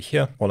over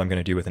here, all I'm going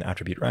to do with an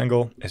attribute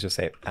wrangle is just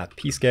say at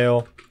p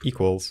scale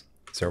equals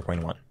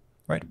 0.1,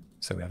 right?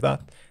 So we have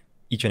that.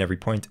 Each and every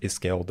point is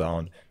scaled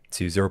down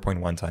to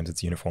 0.1 times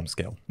its uniform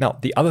scale. Now,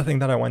 the other thing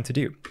that I want to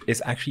do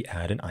is actually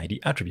add an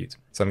ID attribute.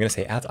 So I'm going to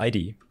say at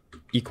ID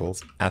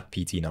equals at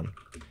ptnum.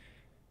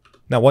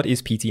 Now, what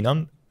is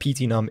ptnum?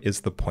 ptnum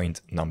is the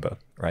point number,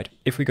 right?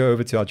 If we go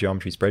over to our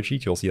geometry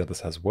spreadsheet, you'll see that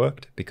this has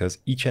worked because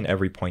each and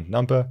every point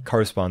number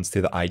corresponds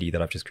to the ID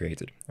that I've just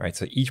created, right?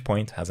 So each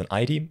point has an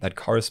ID that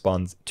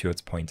corresponds to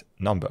its point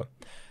number.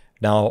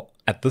 Now,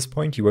 at this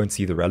point, you won't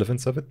see the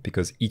relevance of it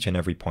because each and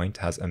every point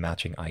has a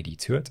matching ID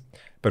to it.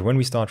 But when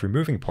we start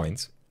removing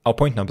points, our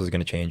point numbers are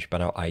going to change,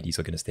 but our IDs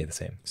are going to stay the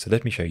same. So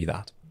let me show you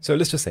that. So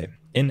let's just say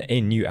in a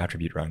new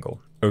attribute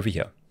wrangle over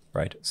here,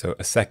 right? So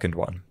a second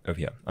one over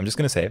here, I'm just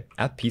going to say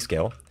at p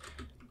scale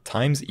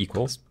times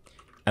equals,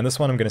 and this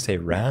one I'm going to say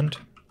rand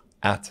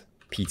at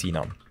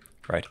ptnum,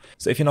 right?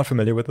 So if you're not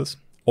familiar with this,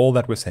 all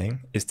that we're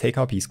saying is take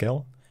our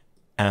p-scale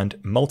and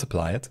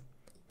multiply it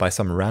by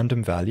some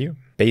random value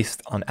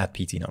based on at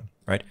ptnum,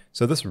 right?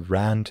 So this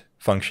rand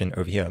function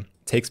over here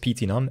takes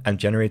ptnum and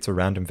generates a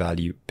random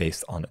value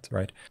based on it,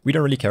 right? We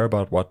don't really care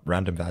about what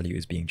random value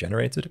is being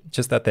generated,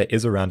 just that there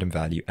is a random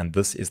value and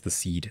this is the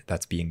seed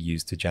that's being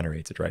used to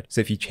generate it, right?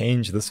 So if you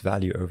change this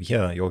value over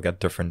here, you'll get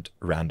different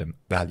random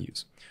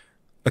values.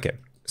 Okay,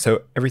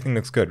 so everything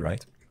looks good,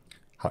 right?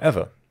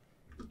 However,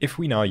 if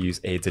we now use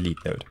a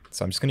delete node,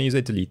 so I'm just going to use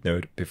a delete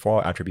node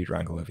before our attribute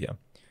wrangle over here,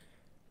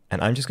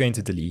 and I'm just going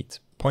to delete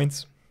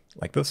points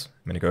like this.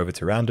 I'm going to go over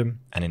to random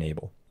and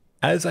enable.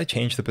 As I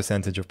change the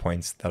percentage of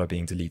points that are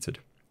being deleted,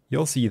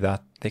 you'll see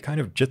that they kind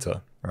of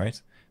jitter, right?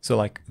 So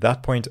like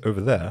that point over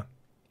there,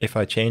 if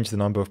I change the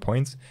number of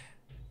points,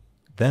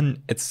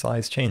 then its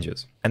size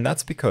changes. And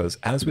that's because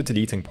as we're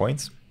deleting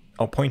points,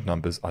 our point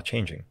numbers are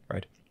changing,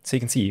 right? So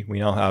you can see we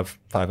now have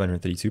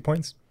 532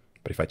 points,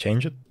 but if I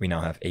change it, we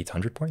now have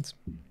 800 points.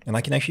 And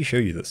I can actually show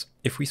you this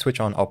if we switch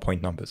on our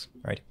point numbers,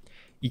 right?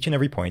 Each and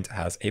every point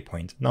has a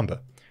point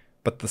number.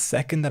 But the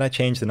second that I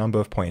change the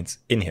number of points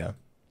in here,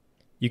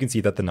 you can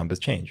see that the numbers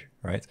change,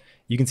 right?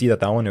 You can see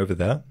that that one over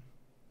there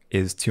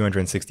is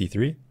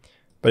 263,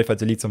 but if I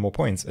delete some more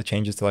points, it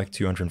changes to like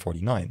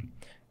 249.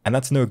 And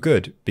that's no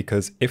good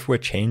because if we're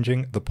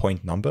changing the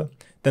point number,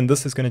 then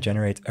this is going to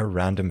generate a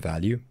random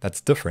value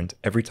that's different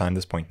every time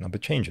this point number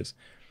changes.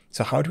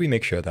 So how do we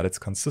make sure that it's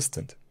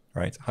consistent,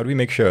 right? How do we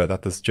make sure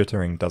that this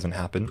jittering doesn't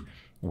happen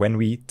when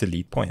we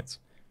delete points,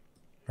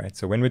 right?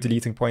 So when we're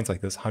deleting points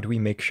like this, how do we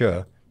make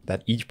sure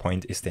that each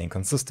point is staying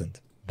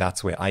consistent?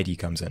 That's where ID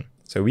comes in.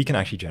 So we can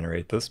actually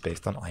generate this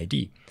based on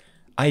ID.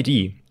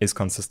 ID is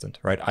consistent,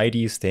 right?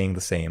 ID is staying the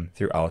same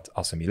throughout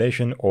our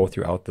simulation or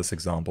throughout this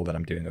example that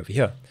I'm doing over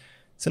here.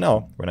 So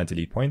now when I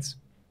delete points,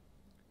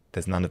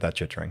 there's none of that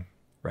jittering,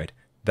 right?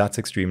 That's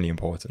extremely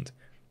important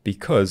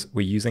because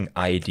we're using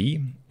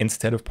ID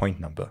instead of point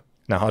number.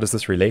 Now, how does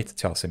this relate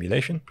to our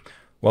simulation?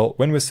 Well,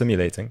 when we're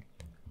simulating,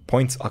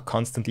 points are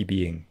constantly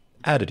being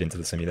added into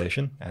the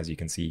simulation, as you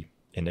can see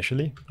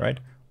initially, right?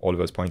 All of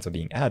those points are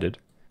being added.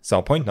 So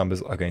our point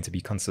numbers are going to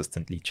be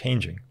consistently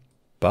changing,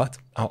 but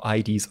our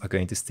IDs are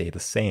going to stay the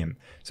same.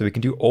 So we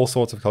can do all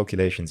sorts of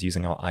calculations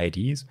using our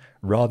IDs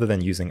rather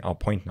than using our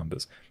point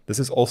numbers. This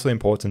is also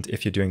important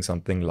if you're doing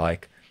something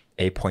like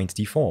a point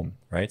deform,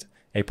 right?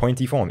 A point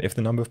deform, if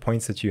the number of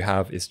points that you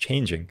have is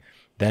changing,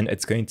 then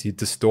it's going to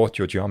distort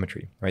your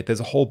geometry, right? There's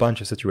a whole bunch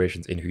of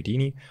situations in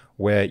Houdini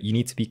where you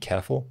need to be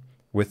careful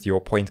with your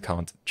point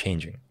count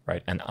changing,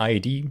 right? And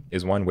ID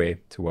is one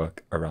way to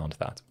work around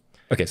that.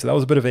 Okay, so that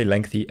was a bit of a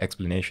lengthy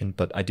explanation,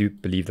 but I do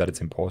believe that it's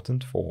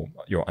important for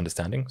your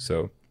understanding,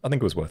 so I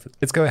think it was worth it.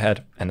 Let's go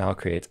ahead and now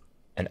create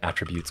an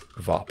attribute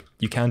VARP.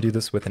 You can do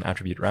this with an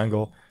attribute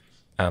wrangle.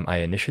 I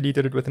initially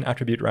did it with an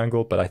attribute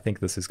wrangle, but I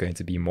think this is going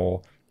to be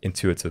more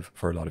intuitive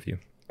for a lot of you.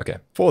 Okay,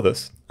 for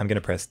this, I'm going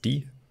to press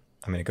D.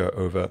 I'm going to go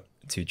over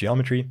to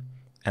geometry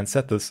and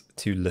set this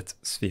to lit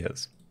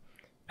spheres.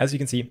 As you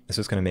can see, it's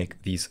just going to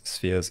make these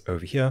spheres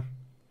over here.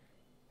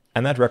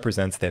 And that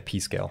represents their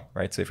p-scale,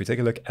 right? So if we take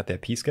a look at their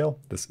p-scale,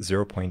 this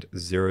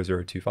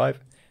 0.0025,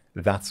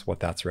 that's what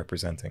that's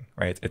representing,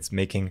 right? It's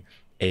making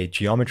a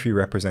geometry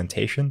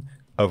representation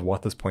of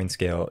what this point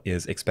scale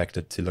is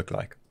expected to look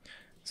like.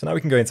 So now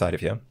we can go inside of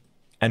here,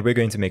 and we're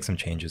going to make some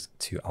changes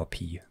to our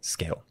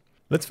p-scale.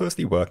 Let's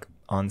firstly work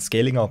on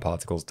scaling our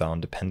particles down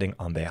depending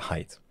on their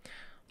height.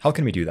 How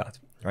can we do that,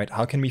 right?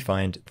 How can we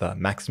find the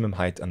maximum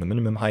height and the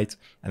minimum height,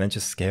 and then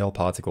just scale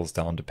particles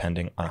down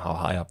depending on how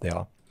high up they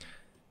are?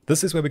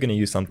 This is where we're going to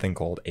use something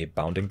called a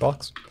bounding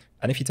box.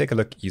 And if you take a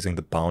look using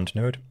the bound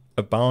node,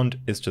 a bound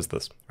is just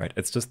this, right?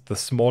 It's just the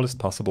smallest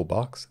possible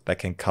box that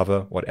can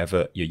cover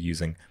whatever you're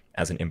using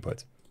as an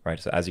input, right?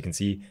 So as you can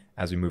see,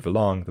 as we move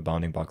along, the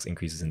bounding box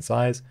increases in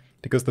size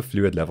because the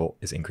fluid level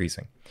is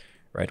increasing,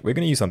 right? We're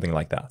going to use something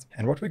like that.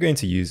 And what we're going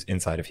to use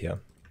inside of here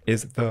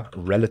is the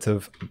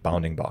relative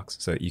bounding box.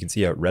 So you can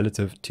see a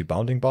relative to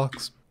bounding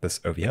box,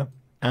 this over here.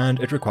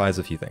 And it requires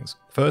a few things.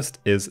 First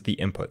is the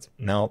input.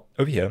 Now,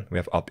 over here, we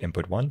have up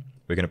input 1.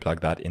 We're going to plug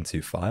that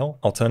into file.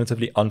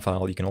 Alternatively, on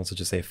file, you can also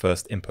just say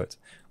first input.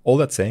 All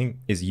that's saying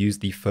is use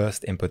the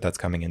first input that's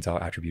coming into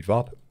our attribute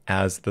VARP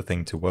as the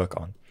thing to work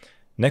on.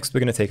 Next, we're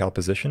going to take our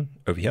position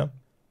over here.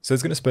 So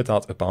it's going to spit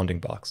out a bounding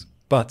box.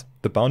 But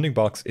the bounding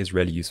box is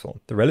really useful.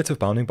 The relative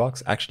bounding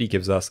box actually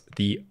gives us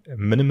the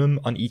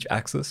minimum on each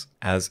axis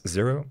as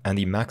 0 and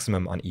the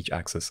maximum on each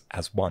axis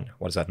as 1.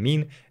 What does that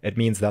mean? It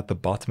means that the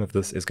bottom of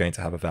this is going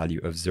to have a value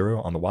of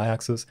 0 on the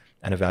y-axis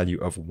and a value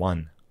of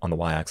 1 on the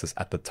y-axis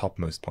at the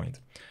topmost point.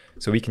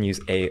 So we can use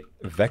a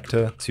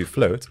vector to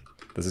float.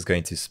 This is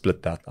going to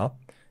split that up.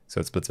 So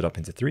it splits it up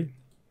into 3.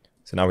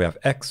 So now we have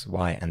x,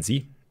 y, and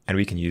z. And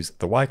we can use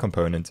the y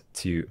component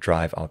to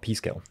drive our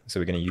p-scale. So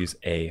we're going to use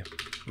a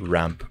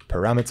ramp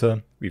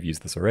parameter. We've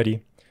used this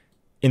already.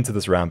 Into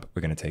this ramp,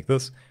 we're going to take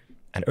this.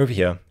 And over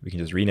here, we can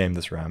just rename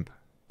this ramp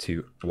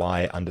to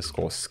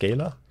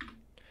y_scalar.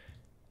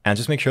 And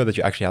just make sure that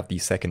you actually have the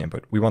second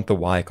input. We want the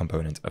y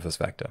component of this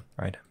vector,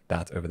 right?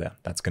 That over there.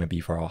 That's going to be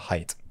for our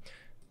height.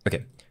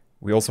 Okay,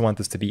 we also want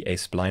this to be a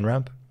spline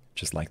ramp,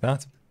 just like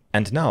that.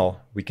 And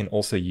now we can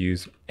also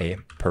use a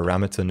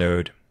parameter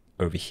node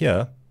over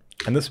here.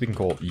 And this we can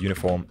call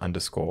uniform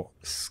underscore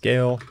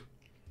scale,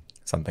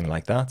 something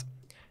like that.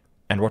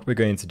 And what we're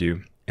going to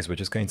do is we're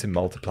just going to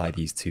multiply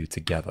these two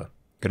together.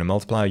 We're going to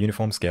multiply our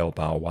uniform scale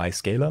by our y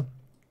scalar,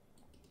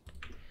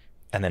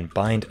 and then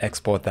bind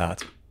export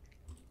that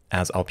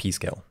as our p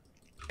scale,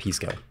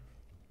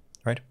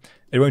 right?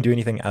 It won't do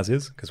anything as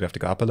is because we have to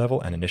go up a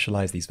level and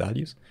initialize these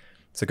values.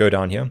 So go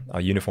down here,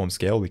 our uniform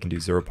scale, we can do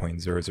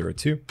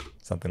 0.002,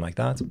 something like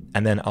that.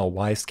 And then our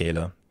y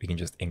scalar, we can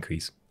just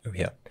increase over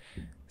here.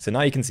 So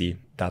now you can see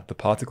that the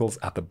particles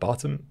at the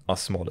bottom are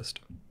smallest,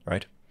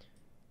 right?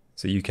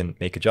 So you can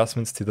make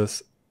adjustments to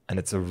this, and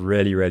it's a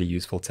really, really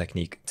useful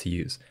technique to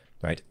use,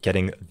 right?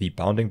 Getting the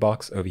bounding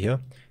box over here,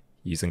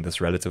 using this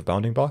relative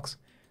bounding box,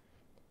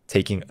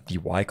 taking the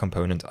y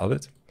component of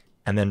it,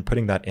 and then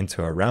putting that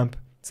into a ramp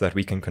so that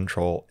we can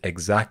control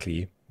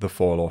exactly the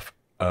fall off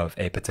of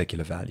a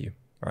particular value,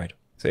 right?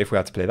 So if we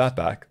had to play that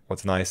back,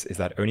 what's nice is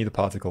that only the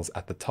particles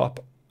at the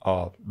top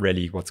are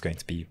really what's going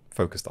to be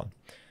focused on.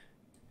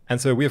 And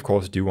so we, of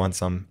course, do want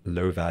some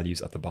low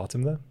values at the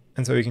bottom there.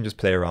 And so we can just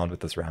play around with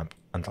this ramp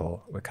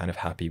until we're kind of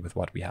happy with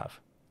what we have,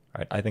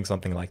 right? I think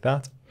something like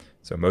that.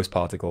 So most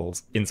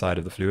particles inside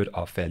of the fluid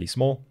are fairly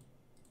small,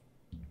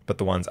 but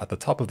the ones at the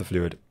top of the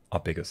fluid are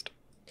biggest.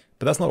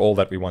 But that's not all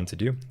that we want to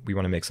do. We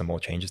want to make some more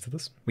changes to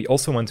this. We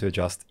also want to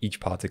adjust each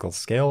particle's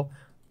scale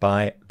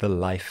by the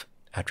life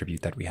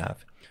attribute that we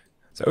have.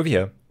 So over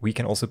here, we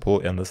can also pull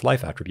in this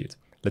life attribute.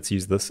 Let's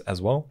use this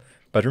as well.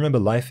 But remember,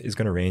 life is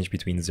going to range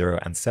between 0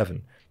 and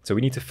 7. So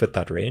we need to fit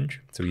that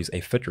range. So we use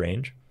a fit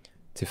range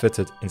to fit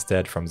it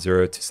instead from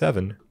 0 to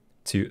 7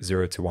 to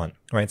 0 to 1,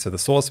 right? So the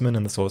source min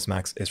and the source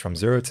max is from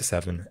 0 to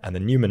 7, and the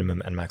new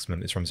minimum and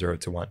maximum is from 0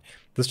 to 1.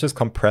 This just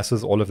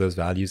compresses all of those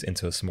values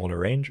into a smaller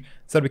range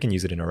so that we can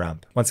use it in a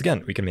ramp. Once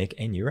again, we can make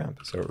a new ramp,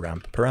 so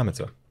ramp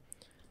parameter.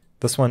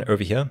 This one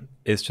over here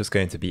is just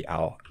going to be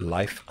our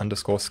life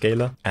underscore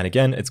scalar, and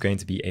again, it's going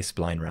to be a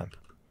spline ramp.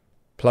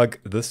 Plug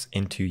this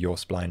into your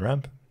spline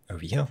ramp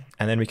over here,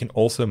 and then we can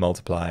also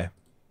multiply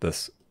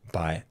this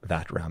by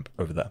that ramp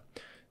over there.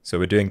 So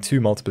we're doing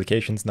two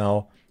multiplications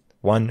now,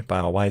 one by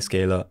our y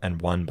scalar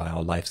and one by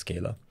our life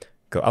scalar.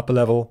 Go up a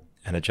level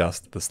and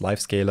adjust this life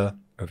scalar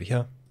over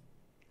here.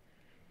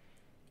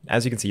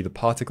 As you can see, the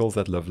particles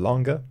that live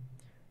longer,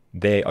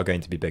 they are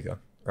going to be bigger,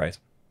 right?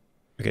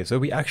 Okay, so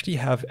we actually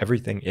have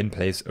everything in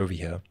place over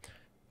here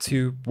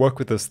to work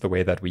with this the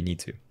way that we need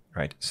to,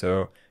 right?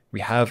 So we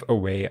have a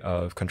way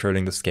of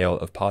controlling the scale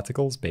of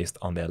particles based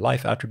on their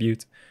life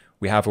attribute.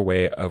 We have a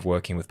way of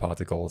working with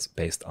particles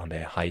based on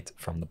their height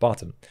from the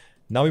bottom.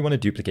 Now we want to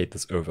duplicate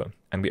this over,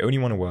 and we only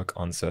want to work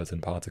on certain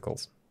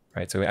particles,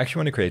 right? So we actually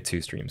want to create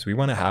two streams. We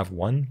want to have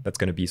one that's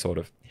going to be sort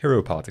of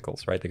hero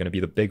particles, right? They're going to be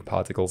the big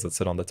particles that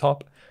sit on the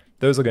top.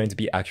 Those are going to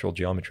be actual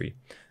geometry.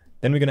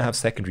 Then we're going to have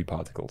secondary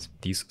particles,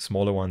 these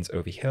smaller ones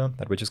over here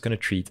that we're just going to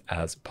treat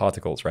as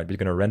particles, right? We're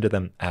going to render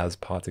them as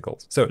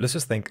particles. So let's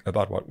just think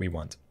about what we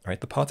want, right?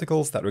 The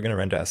particles that we're going to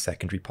render as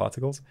secondary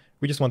particles,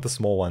 we just want the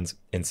small ones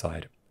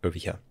inside over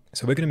here.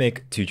 So we're going to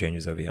make two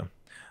changes over here.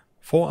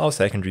 For our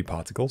secondary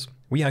particles,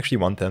 we actually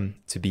want them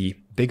to be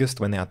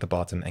biggest when they're at the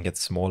bottom and get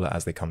smaller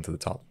as they come to the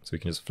top. So we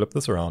can just flip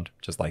this around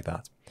just like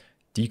that.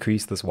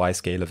 Decrease this y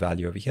scalar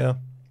value over here,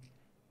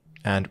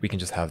 and we can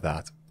just have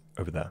that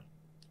over there,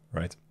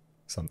 right?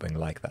 Something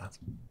like that.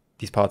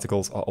 These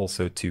particles are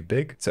also too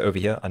big. So over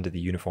here under the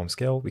uniform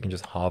scale, we can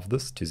just halve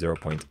this to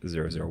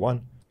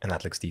 0.001, and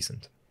that looks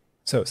decent.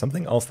 So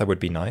something else that would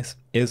be nice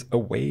is a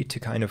way to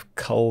kind of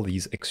cull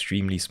these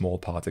extremely small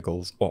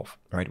particles off,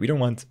 right? We don't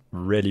want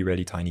really,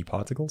 really tiny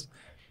particles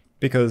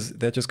because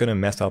they're just going to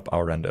mess up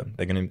our render.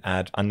 They're going to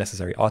add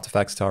unnecessary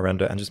artifacts to our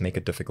render and just make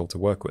it difficult to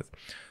work with.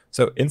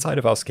 So inside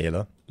of our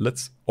scalar,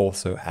 let's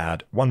also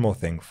add one more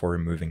thing for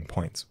removing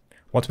points.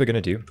 What we're going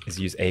to do is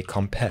use a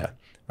compare,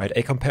 right?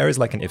 A compare is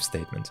like an if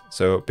statement.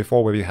 So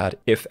before where we had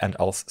if and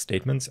else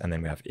statements, and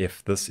then we have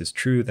if this is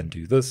true, then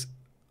do this,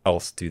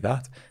 else do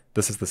that.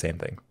 This is the same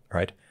thing,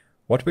 right?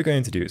 What we're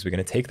going to do is we're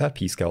going to take that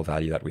p-scale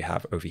value that we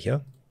have over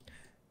here.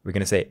 We're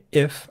going to say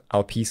if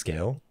our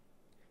p-scale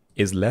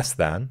is less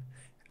than,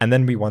 and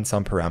then we want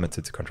some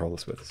parameter to control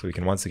this with. So we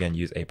can once again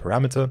use a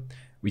parameter.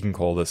 We can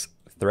call this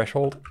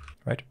threshold,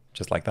 right?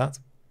 Just like that.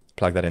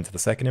 Plug that into the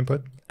second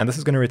input. And this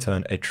is going to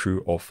return a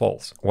true or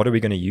false. What are we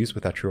going to use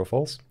with that true or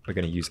false? We're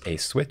going to use a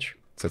switch.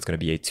 So it's going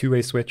to be a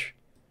two-way switch,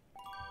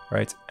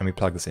 right? And we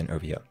plug this in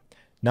over here.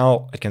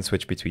 Now it can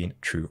switch between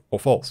true or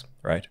false,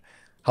 right?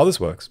 How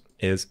this works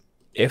is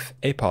if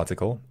a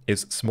particle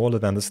is smaller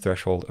than this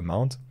threshold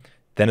amount,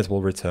 then it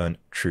will return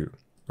true,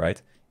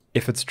 right?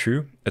 If it's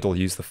true, it'll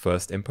use the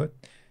first input.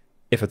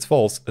 If it's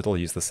false, it'll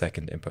use the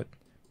second input.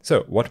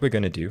 So what we're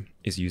going to do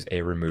is use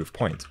a remove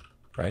point,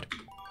 right?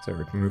 So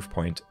remove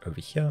point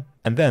over here,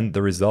 and then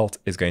the result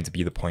is going to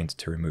be the point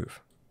to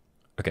remove.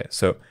 Okay,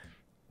 so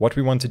what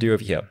we want to do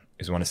over here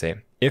is we want to say,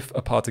 if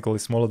a particle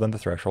is smaller than the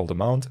threshold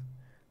amount,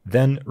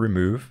 then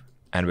remove,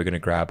 and we're going to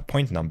grab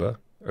point number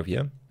over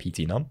here,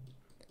 pt_num.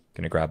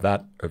 Going to grab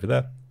that over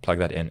there, plug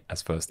that in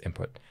as first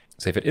input.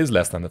 So if it is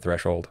less than the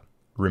threshold,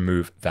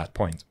 remove that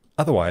point.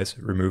 Otherwise,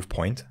 remove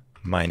point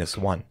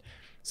 -1.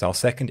 So our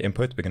second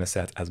input we're going to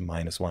set as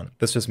 -1.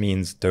 This just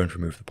means don't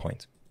remove the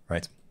point,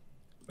 right?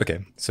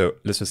 Okay, so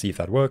let's just see if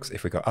that works.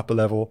 If we go up a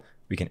level,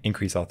 we can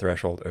increase our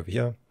threshold over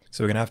here.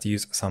 So we're going to have to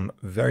use some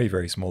very,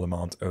 very small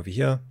amount over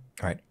here.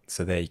 All right,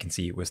 so there you can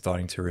see we're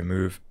starting to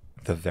remove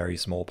the very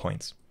small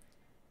points.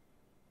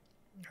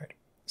 All right,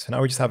 so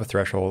now we just have a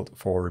threshold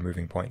for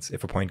removing points.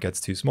 If a point gets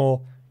too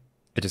small,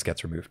 it just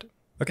gets removed.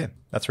 Okay,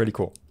 that's really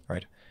cool. All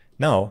right,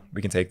 now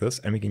we can take this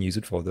and we can use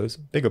it for those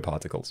bigger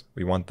particles.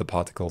 We want the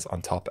particles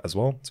on top as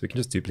well, so we can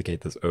just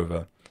duplicate this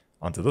over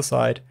onto this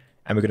side,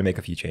 and we're going to make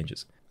a few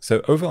changes.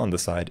 So over on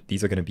this side,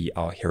 these are going to be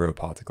our hero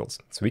particles.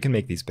 So we can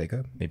make these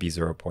bigger, maybe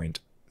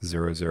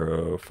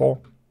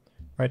 0.004,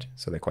 right?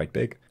 So they're quite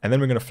big. And then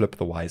we're going to flip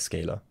the Y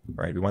scalar,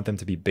 right? We want them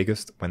to be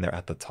biggest when they're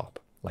at the top,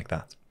 like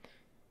that.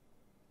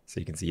 So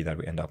you can see that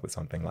we end up with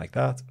something like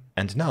that.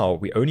 And now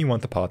we only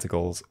want the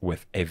particles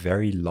with a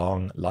very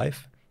long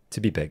life to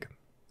be big.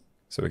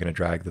 So we're going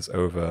to drag this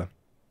over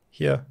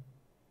here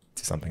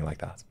to something like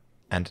that.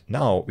 And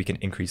now we can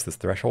increase this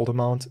threshold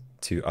amount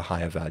to a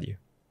higher value,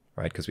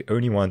 right? Because we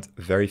only want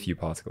very few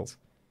particles.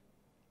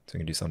 So we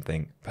can do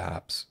something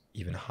perhaps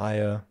even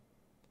higher,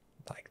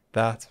 like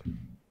that.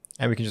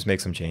 And we can just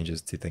make some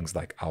changes to things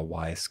like our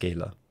Y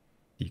scalar.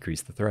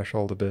 Decrease the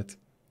threshold a bit,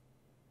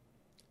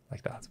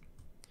 like that.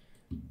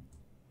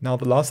 Now,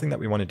 the last thing that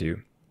we want to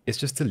do is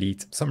just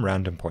delete some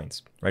random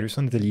points, right? We just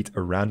want to delete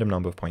a random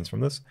number of points from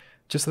this,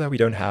 just so that we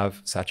don't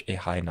have such a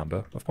high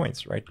number of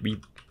points, right?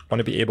 We want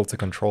to be able to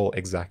control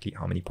exactly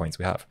how many points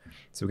we have.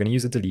 So we're going to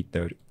use a delete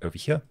node over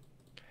here.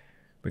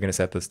 We're going to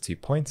set this to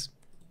points.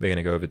 We're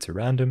going to go over to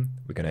random.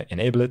 We're going to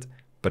enable it,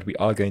 but we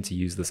are going to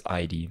use this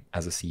ID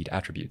as a seed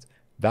attribute.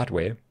 That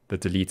way, the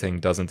deleting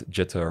doesn't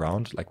jitter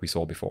around like we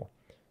saw before.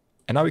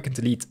 And now we can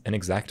delete an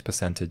exact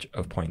percentage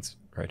of points,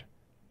 right?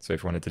 So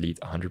if we want to delete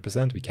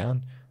 100%, we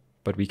can,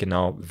 but we can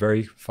now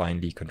very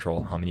finely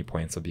control how many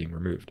points are being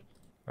removed,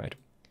 right?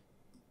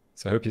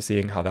 So I hope you're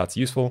seeing how that's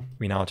useful.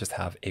 We now just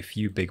have a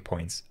few big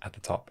points at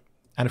the top.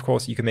 And of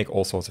course, you can make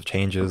all sorts of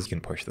changes. You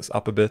can push this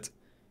up a bit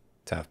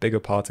to have bigger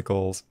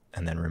particles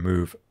and then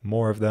remove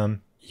more of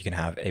them. You can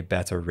have a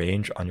better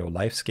range on your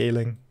life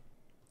scaling.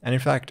 And in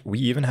fact, we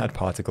even had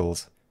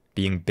particles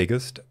being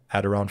biggest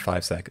at around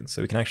 5 seconds.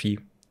 So we can actually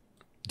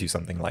do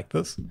something like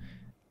this.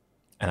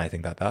 And I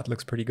think that that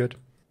looks pretty good.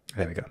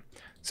 There we go.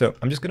 So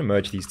I'm just going to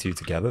merge these two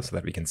together so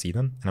that we can see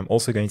them. And I'm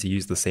also going to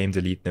use the same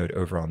delete node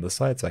over on this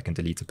side so I can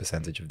delete a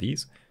percentage of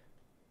these.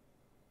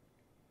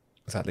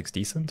 So that looks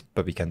decent,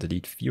 but we can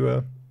delete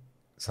fewer,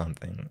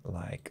 something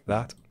like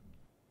that.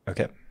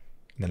 Okay,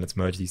 and then let's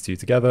merge these two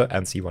together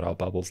and see what our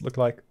bubbles look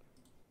like.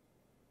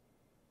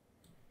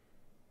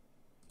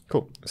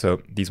 Cool,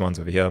 so these ones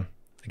over here,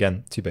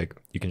 again, too big.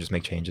 You can just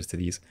make changes to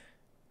these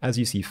as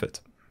you see fit.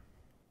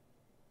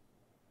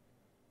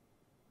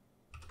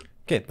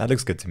 Okay, that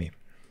looks good to me.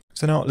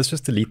 So now let's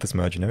just delete this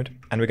merge node,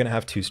 and we're going to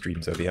have two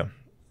streams over here.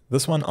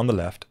 This one on the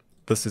left,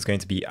 this is going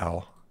to be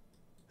our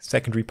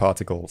secondary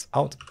particles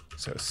out.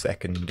 So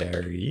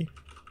secondary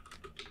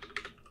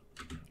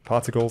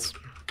particles,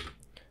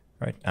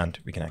 right? And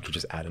we can actually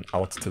just add an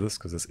out to this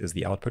because this is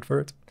the output for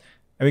it.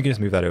 And we can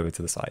just move that over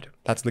to the side.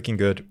 That's looking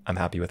good. I'm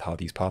happy with how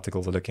these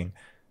particles are looking.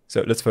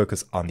 So let's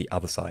focus on the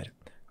other side.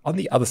 On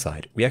the other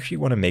side, we actually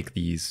want to make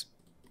these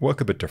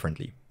work a bit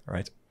differently, all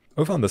right?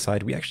 Over on this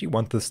side, we actually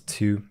want this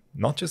to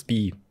not just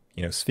be,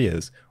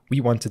 spheres. We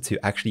want it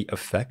to actually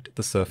affect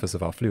the surface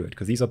of our fluid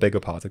because these are bigger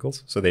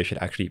particles, so they should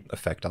actually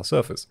affect our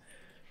surface.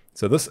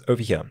 So this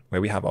over here,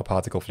 where we have our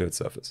particle fluid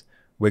surface,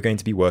 we're going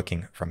to be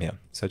working from here.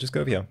 So just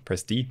go over here,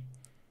 press D.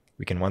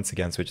 We can once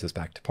again switch this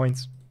back to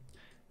points.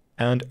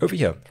 And over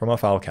here, from our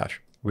file cache,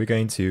 we're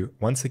going to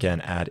once again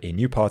add a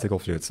new particle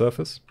fluid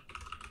surface.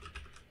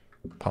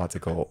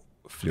 Particle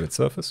fluid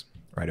surface,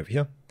 right over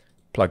here.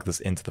 Plug this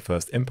into the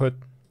first input.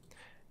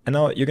 And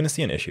now you're going to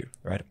see an issue,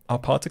 right? Our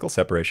particle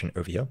separation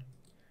over here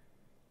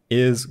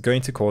is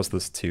going to cause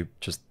this to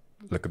just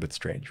look a bit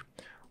strange.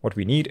 What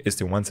we need is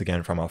to once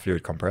again from our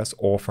fluid compress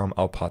or from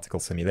our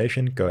particle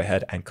simulation, go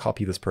ahead and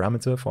copy this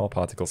parameter for our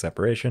particle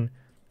separation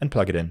and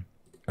plug it in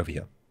over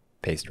here.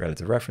 Paste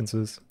relative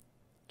references,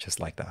 just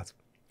like that.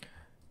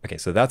 Okay,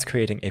 so that's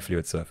creating a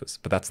fluid surface,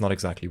 but that's not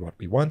exactly what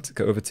we want.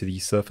 Go over to the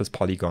surface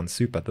polygon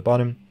soup at the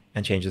bottom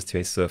and change this to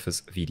a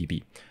surface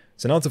VDB.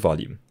 So now it's a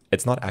volume.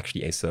 It's not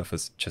actually a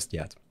surface just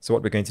yet. So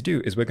what we're going to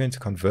do is we're going to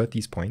convert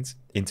these points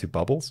into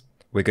bubbles.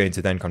 We're going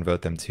to then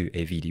convert them to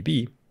a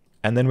VDB,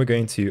 and then we're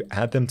going to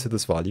add them to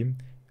this volume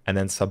and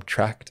then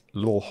subtract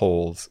little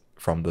holes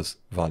from this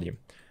volume,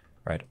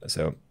 right?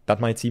 So that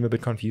might seem a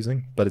bit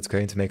confusing, but it's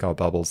going to make our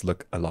bubbles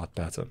look a lot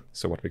better.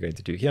 So what we're going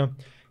to do here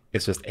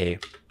is just a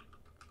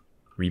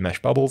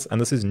remesh bubbles, and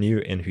this is new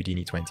in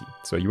Houdini 20.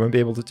 So you won't be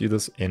able to do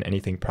this in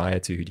anything prior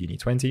to Houdini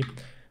 20.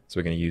 So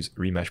we're going to use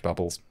remesh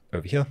bubbles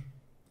over here.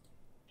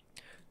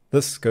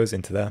 This goes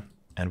into there,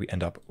 and we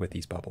end up with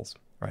these bubbles,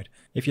 right?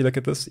 If you look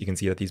at this, you can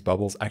see that these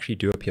bubbles actually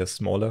do appear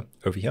smaller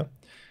over here.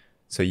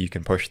 So you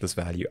can push this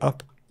value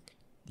up,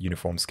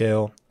 uniform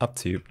scale, up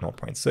to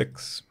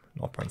 0.6,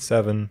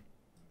 0.7,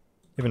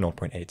 even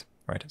 0.8,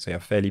 right? So you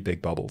have fairly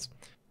big bubbles.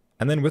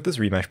 And then with this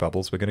remesh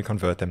bubbles, we're going to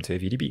convert them to a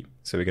VDB.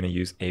 So we're going to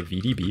use a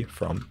VDB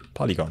from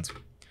polygons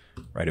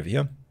right over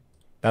here.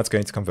 That's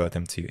going to convert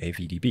them to a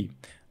VDB.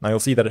 Now you'll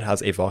see that it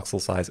has a voxel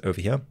size over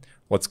here.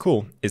 What's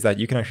cool is that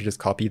you can actually just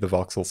copy the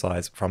voxel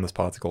size from this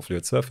particle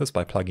fluid surface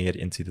by plugging it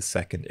into the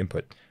second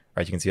input,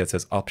 right? You can see it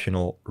says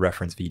optional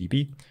reference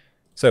VDB.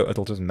 So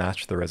it'll just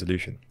match the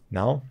resolution.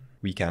 Now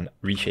we can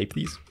reshape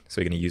these.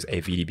 So we're going to use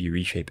a VDB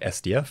reshape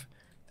SDF.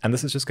 And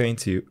this is just going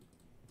to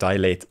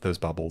dilate those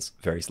bubbles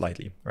very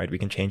slightly, right? We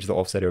can change the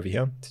offset over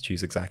here to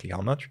choose exactly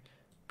how much.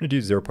 I'm going to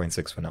do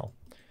 0.6 for now.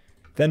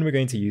 Then we're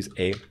going to use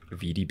a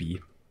VDB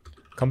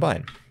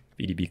combine.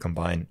 VDB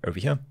combine over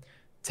here.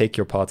 Take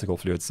your particle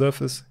fluid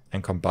surface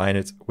and combine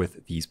it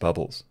with these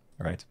bubbles,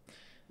 right?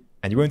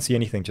 And you won't see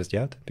anything just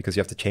yet because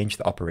you have to change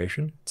the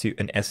operation to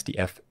an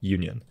SDF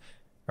union,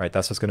 right?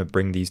 That's just going to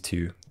bring these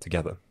two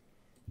together.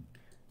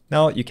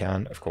 Now you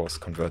can, of course,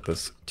 convert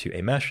this to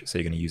a mesh. So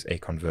you're going to use a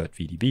convert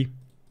VDB,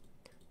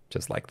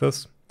 just like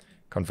this.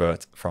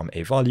 Convert from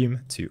a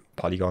volume to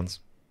polygons.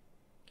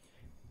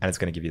 And it's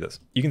going to give you this.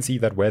 You can see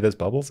that where there's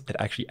bubbles, it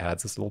actually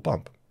adds this little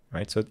bump,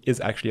 right? So it is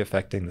actually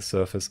affecting the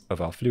surface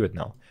of our fluid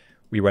now.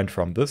 We went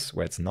from this,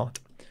 where it's not,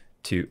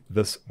 to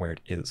this, where it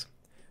is.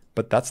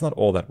 But that's not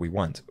all that we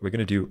want. We're going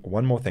to do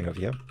one more thing over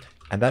here,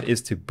 and that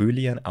is to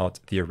Boolean out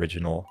the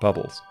original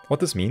bubbles.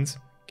 What this means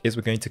is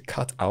we're going to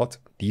cut out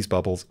these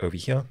bubbles over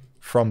here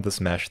from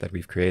this mesh that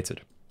we've created,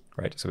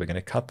 right? So we're going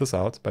to cut this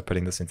out by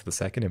putting this into the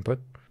second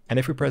input. And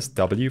if we press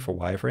W for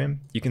wireframe,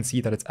 you can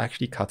see that it's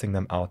actually cutting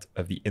them out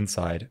of the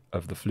inside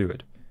of the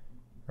fluid,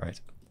 right?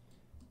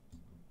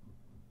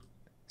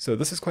 So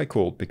this is quite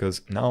cool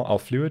because now our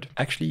fluid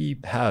actually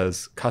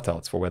has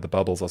cutouts for where the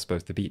bubbles are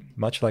supposed to be,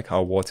 much like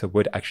how water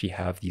would actually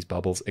have these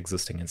bubbles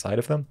existing inside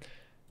of them.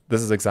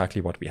 This is exactly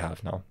what we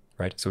have now,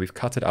 right? So we've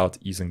cut it out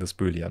using this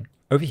Boolean.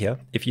 Over here,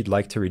 if you'd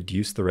like to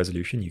reduce the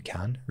resolution, you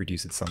can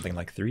reduce it to something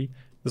like 3.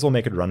 This will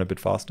make it run a bit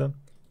faster,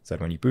 so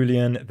that when you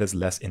Boolean, there's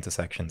less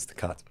intersections to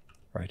cut,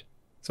 right?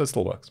 So it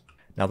still works.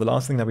 Now the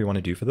last thing that we want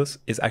to do for this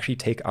is actually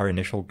take our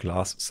initial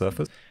glass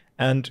surface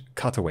and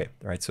cut away,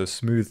 right? So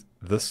smooth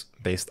this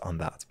based on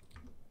that.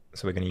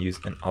 So we're going to use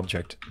an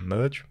object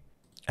merge,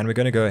 and we're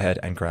going to go ahead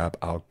and grab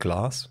our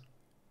glass,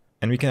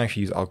 and we can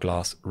actually use our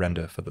glass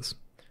render for this.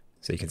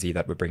 So you can see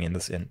that we're bringing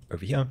this in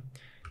over here,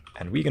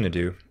 and we're going to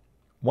do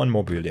one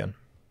more Boolean.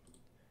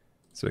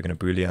 So we're going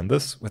to Boolean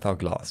this with our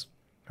glass,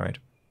 right?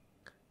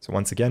 So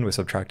once again, we're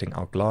subtracting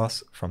our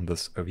glass from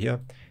this over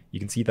here. You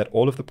can see that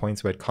all of the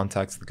points where it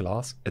contacts the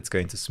glass, it's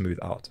going to smooth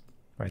out,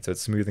 right? So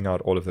it's smoothing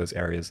out all of those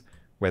areas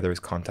where there is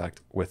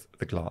contact with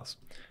the glass.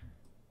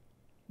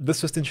 This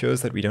just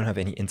ensures that we don't have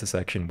any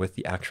intersection with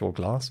the actual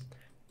glass,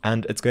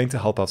 and it's going to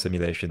help our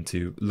simulation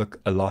to look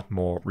a lot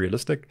more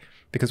realistic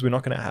because we're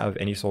not going to have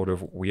any sort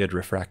of weird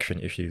refraction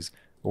issues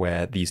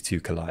where these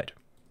two collide,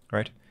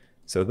 right?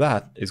 So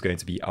that is going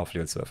to be our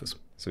fluid surface.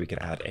 So we can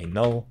add a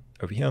null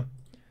over here,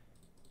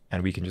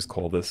 and we can just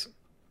call this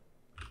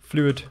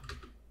fluid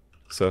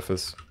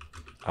surface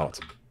out.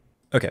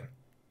 Okay,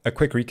 a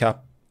quick recap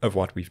of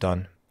what we've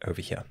done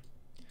over here.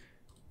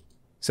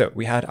 So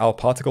we had our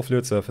particle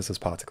fluid surface as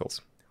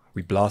particles.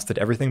 We blasted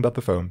everything but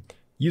the foam.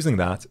 Using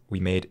that, we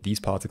made these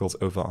particles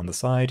over on the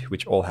side,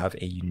 which all have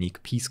a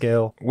unique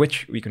p-scale,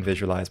 which we can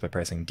visualize by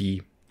pressing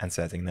D and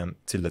setting them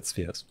to lit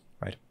spheres,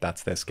 right?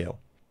 That's their scale.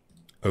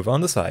 Over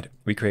on the side,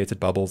 we created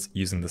bubbles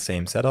using the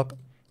same setup.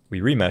 We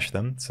remeshed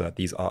them so that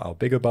these are our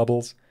bigger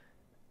bubbles.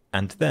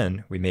 And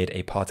then we made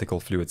a particle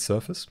fluid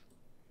surface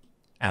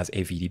as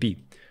a VDB.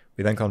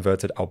 We then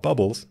converted our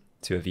bubbles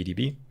to a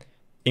VDB,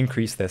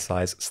 increased their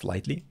size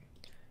slightly,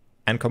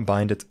 and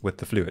combined it with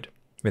the fluid.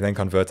 We then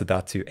converted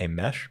that to a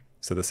mesh.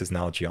 So this is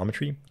now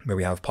geometry, where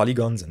we have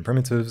polygons and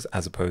primitives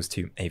as opposed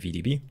to a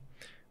VDB.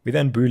 We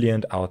then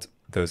Booleaned out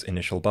those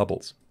initial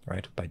bubbles,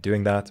 right? By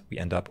doing that, we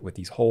end up with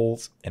these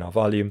holes in our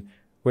volume,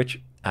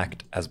 which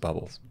act as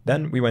bubbles.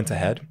 Then we went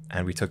ahead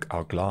and we took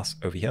our glass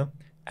over here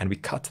and we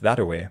cut that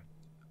away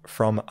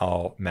from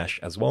our mesh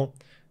as well.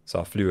 So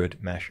our fluid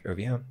mesh over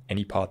here,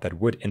 any part that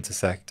would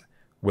intersect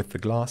with the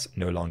glass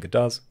no longer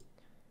does.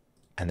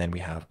 And then we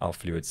have our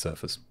fluid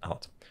surface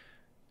out.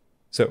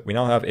 So we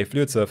now have a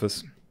fluid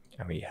surface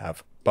and we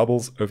have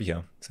bubbles over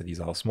here. So these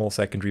are small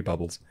secondary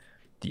bubbles.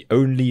 The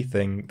only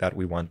thing that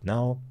we want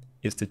now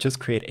is to just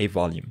create a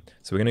volume.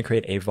 So we're going to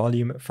create a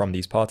volume from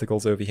these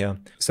particles over here.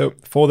 So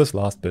for this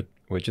last bit,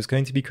 we're just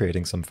going to be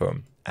creating some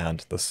foam.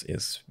 And this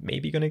is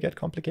maybe going to get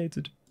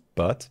complicated,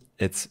 but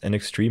it's an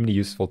extremely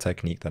useful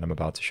technique that I'm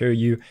about to show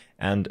you.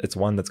 And it's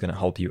one that's going to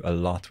help you a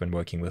lot when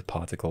working with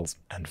particles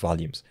and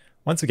volumes.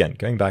 Once again,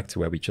 going back to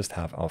where we just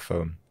have our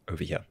foam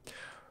over here.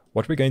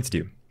 What we're going to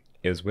do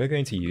is we're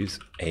going to use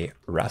a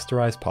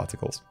rasterized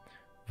particles.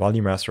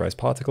 Volume rasterized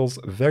particles,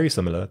 very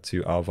similar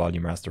to our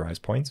volume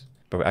rasterized points,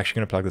 but we're actually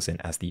going to plug this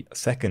in as the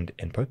second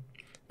input.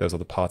 those are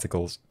the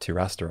particles to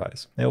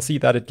rasterize. Now you'll see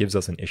that it gives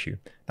us an issue.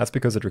 That's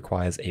because it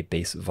requires a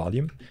base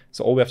volume.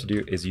 So all we have to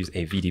do is use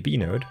a VDB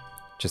node,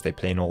 just a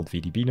plain old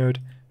VDB node,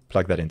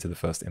 plug that into the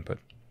first input.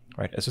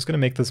 Right, it's just going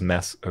to make this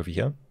mess over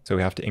here. So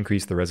we have to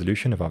increase the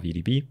resolution of our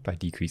VDB by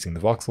decreasing the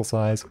voxel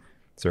size,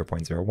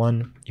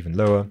 0.01, even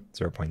lower,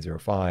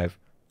 0.05,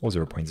 or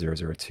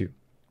 0.002,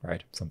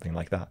 right? Something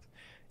like that.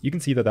 You can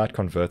see that that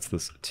converts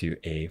this to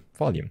a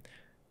volume.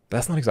 But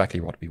that's not exactly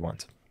what we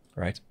want,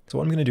 right? So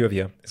what I'm going to do over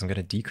here is I'm going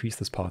to decrease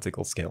this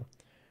particle scale,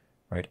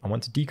 right? I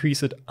want to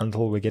decrease it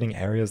until we're getting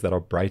areas that are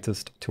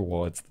brightest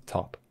towards the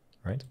top,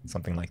 right?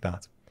 Something like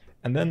that.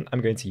 And then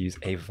I'm going to use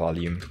a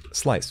volume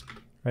slice,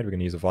 right? We're going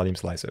to use a volume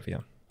slice over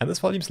here. And this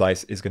volume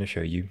slice is going to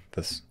show you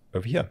this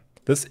over here.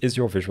 This is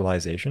your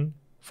visualization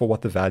for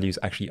what the values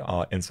actually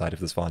are inside of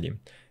this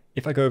volume.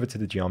 If I go over to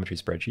the geometry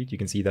spreadsheet, you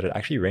can see that it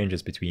actually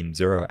ranges between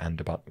 0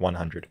 and about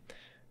 100.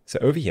 So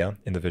over here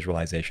in the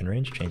visualization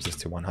range, change this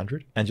to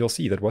 100, and you'll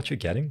see that what you're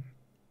getting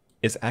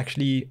is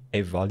actually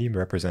a volume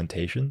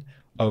representation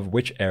of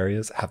which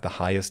areas have the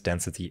highest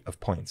density of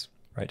points,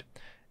 right?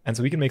 And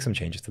so we can make some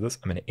changes to this.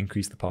 I'm going to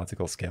increase the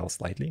particle scale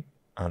slightly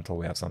until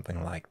we have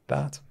something like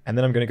that. And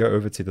then I'm going to go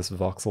over to this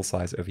voxel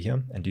size over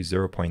here and do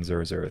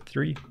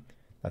 0.003.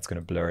 That's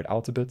going to blur it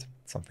out a bit,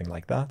 something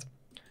like that.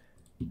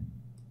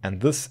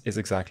 And this is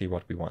exactly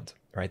what we want,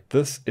 right?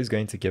 This is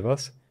going to give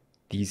us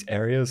these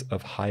areas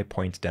of high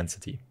point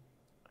density,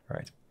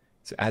 right?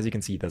 So as you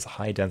can see, there's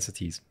high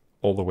densities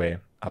all the way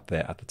up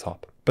there at the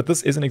top. But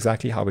this isn't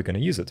exactly how we're going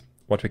to use it.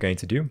 What we're going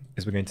to do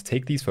is we're going to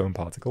take these foam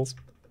particles,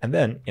 and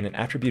then in an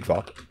attribute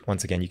VOP,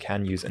 once again, you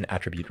can use an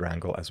attribute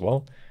wrangle as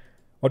well.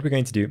 What we're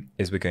going to do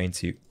is we're going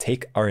to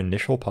take our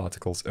initial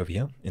particles over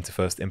here into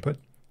first input,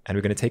 and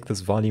we're going to take this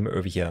volume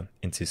over here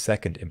into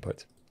second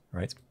input,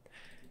 right?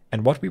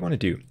 And what we want to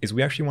do is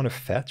we actually want to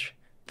fetch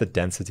the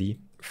density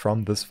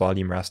from this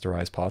volume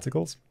rasterized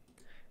particles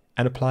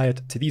and apply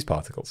it to these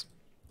particles,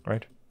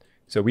 right?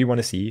 So we want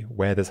to see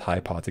where there's high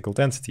particle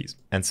densities.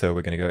 And so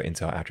we're going to go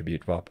into our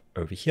attribute VOP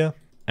over here,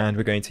 and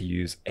we're going to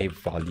use a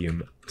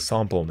volume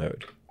sample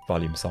node,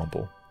 volume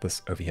sample,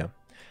 this over here.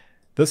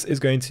 This is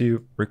going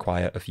to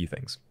require a few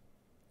things.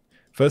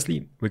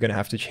 Firstly, we're going to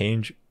have to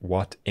change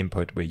what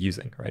input we're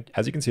using, right?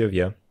 As you can see over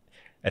here,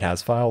 it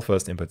has file,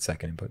 first input,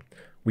 second input.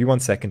 We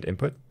want second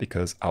input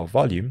because our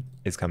volume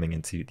is coming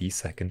into the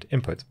second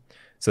input.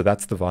 So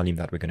that's the volume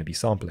that we're going to be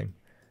sampling.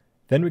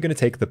 Then we're going to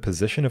take the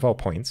position of our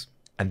points,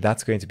 and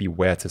that's going to be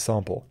where to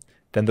sample.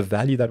 Then the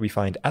value that we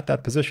find at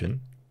that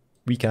position,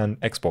 we can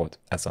export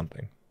as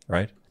something,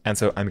 right? And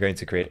so I'm going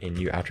to create a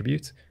new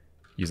attribute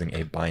using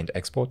a bind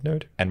export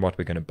node. And what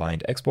we're going to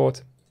bind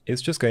export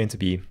is just going to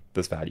be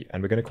this value.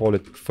 And we're going to call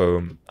it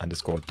foam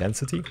underscore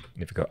density.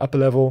 And if we go up a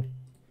level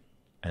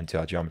and to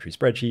our geometry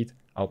spreadsheet,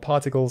 our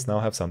particles now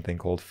have something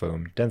called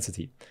foam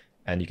density.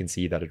 And you can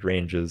see that it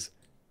ranges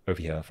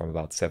over here from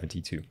about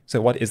 72.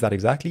 So what is that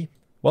exactly?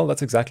 Well,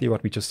 that's exactly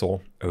what we just saw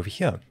over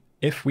here.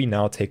 If we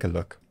now take a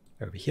look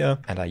over here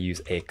and I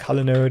use a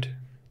color node,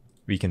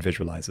 we can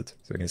visualize it.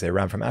 So we're going to say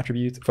ram from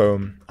attribute,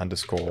 foam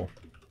underscore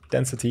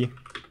density.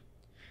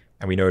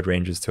 And we know it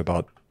ranges to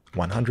about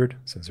 100,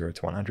 so 0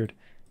 to 100.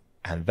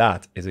 And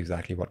that is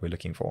exactly what we're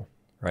looking for,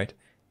 right?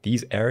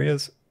 These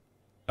areas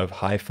of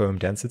high foam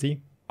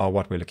density are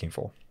what we're looking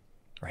for,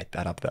 right?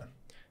 That up there.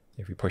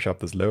 If we push up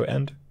this low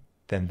end,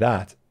 then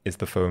that is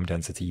the foam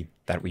density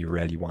that we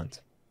really want,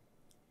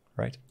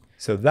 right?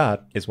 So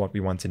that is what we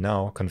want to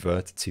now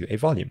convert to a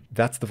volume.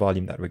 That's the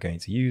volume that we're going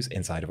to use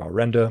inside of our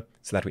render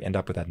so that we end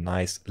up with that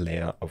nice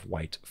layer of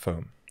white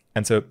foam.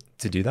 And so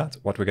to do that,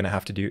 what we're going to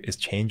have to do is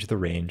change the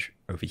range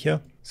over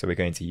here. So we're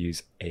going to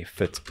use a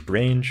fit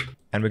range,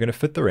 and we're going to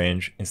fit the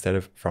range instead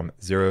of from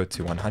 0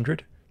 to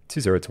 100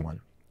 to 0 to 1,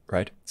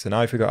 right? So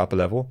now if we go up a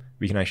level,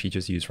 we can actually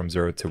just use from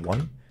 0 to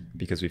 1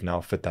 because we've now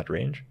fit that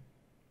range,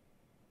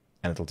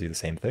 and it'll do the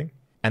same thing.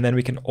 And then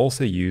we can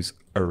also use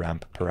a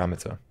ramp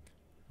parameter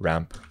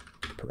right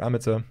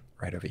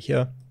over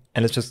here.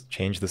 And let's just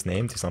change this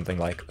name to something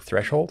like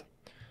threshold,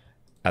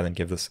 and then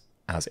give this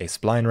as a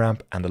spline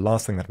ramp. And the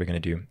last thing that we're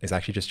going to do is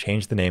actually just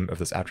change the name of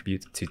this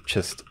attribute to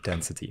just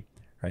density,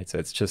 right? So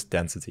it's just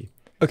density.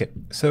 Okay,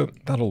 so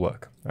that'll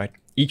work, right?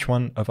 Each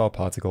one of our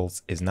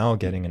particles is now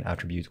getting an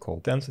attribute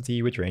called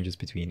density, which ranges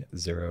between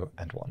 0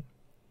 and 1.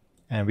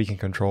 And we can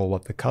control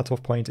what the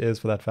cutoff point is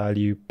for that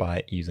value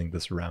by using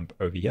this ramp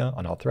over here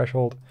on our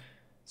threshold.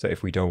 So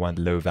if we don't want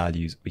low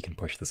values, we can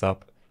push this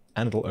up,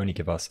 and it'll only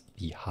give us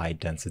the high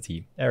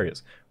density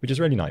areas, which is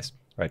really nice.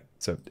 Right,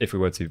 so if we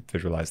were to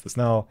visualize this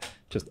now,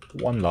 just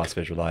one last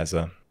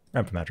visualizer,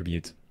 ramp from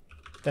attribute,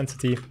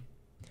 density,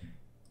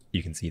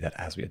 you can see that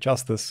as we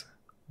adjust this,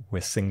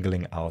 we're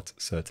singling out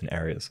certain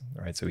areas,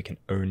 right? So we can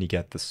only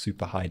get the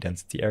super high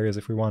density areas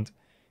if we want,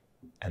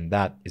 and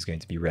that is going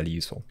to be really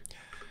useful.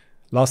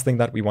 Last thing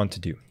that we want to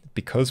do,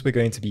 because we're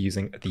going to be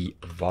using the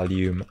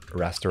volume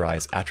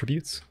rasterize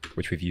attributes,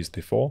 which we've used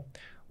before,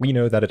 we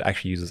know that it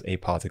actually uses a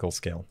particle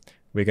scale.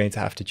 We're going to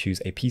have to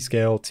choose a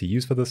p-scale to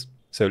use for this.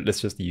 So let's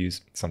just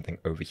use something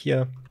over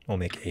here. We'll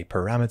make a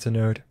parameter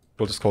node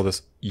we'll just call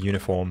this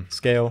uniform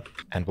scale,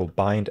 and we'll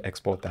bind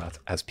export that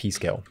as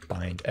p-scale.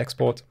 Bind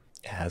export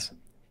as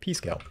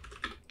p-scale.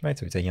 Right,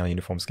 so we're taking our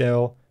uniform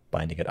scale,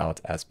 binding it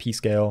out as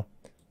p-scale,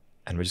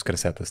 and we're just going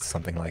to set this to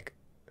something like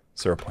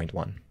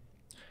 0.1.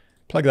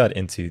 Plug that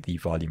into the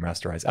volume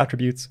rasterize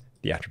attributes.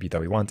 The attribute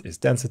that we want is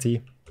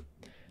density,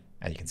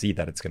 and you can see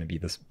that it's going to be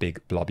this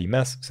big blobby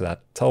mess, so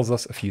that tells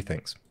us a few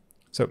things.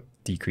 So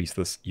decrease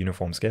this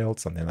uniform scale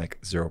to something like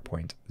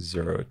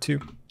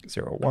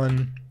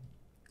 0.0201.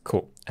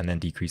 Cool. And then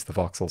decrease the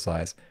voxel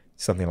size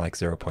to something like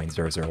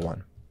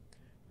 0.001.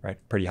 Right?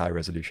 Pretty high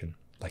resolution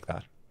like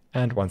that.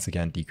 And once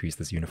again, decrease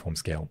this uniform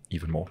scale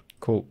even more.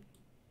 Cool.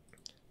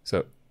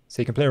 So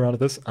you can play around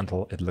with this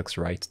until it looks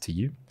right to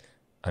you.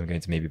 I'm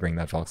going to maybe bring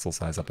that voxel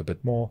size up a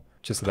bit more,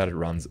 just so that it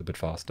runs a bit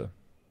faster.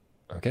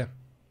 Okay.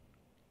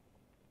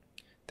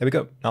 There we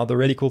go. Now, the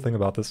really cool thing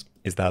about this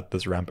is that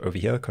this ramp over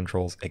here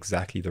controls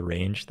exactly the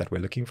range that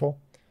we're looking for,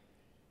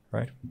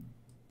 right?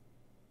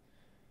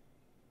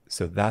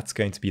 So that's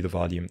going to be the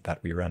volume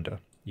that we render.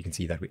 You can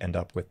see that we end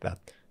up with that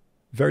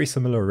very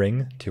similar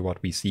ring to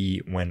what we see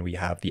when we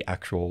have the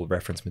actual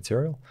reference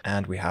material,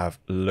 and we have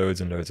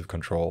loads and loads of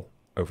control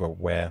over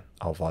where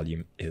our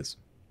volume is,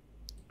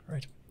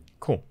 right?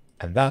 Cool.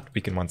 And that we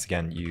can once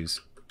again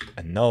use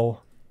a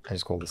null and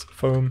just call this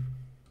foam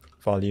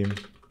volume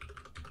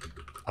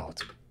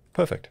out.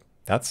 Perfect.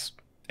 That's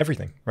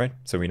everything, right?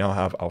 So we now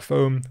have our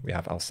foam, we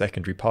have our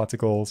secondary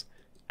particles,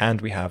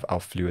 and we have our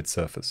fluid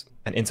surface.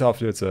 And into our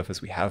fluid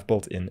surface, we have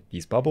built in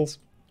these bubbles,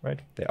 right?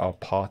 They are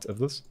part of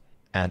this.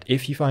 And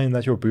if you find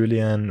that your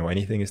Boolean or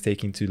anything is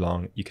taking too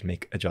long, you can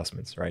make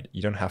adjustments, right?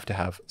 You don't have to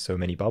have so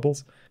many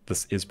bubbles.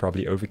 This is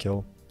probably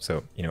overkill.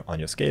 So, on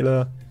your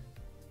scaler,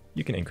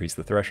 you can increase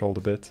the threshold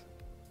a bit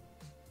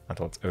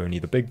until it's only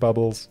the big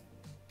bubbles,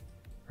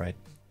 right?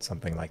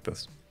 Something like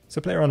this. So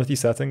play around with these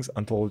settings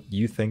until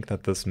you think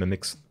that this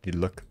mimics the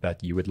look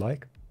that you would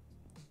like,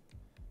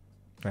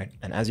 right?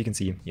 And as you can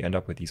see, you end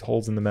up with these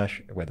holes in the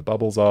mesh where the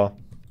bubbles are.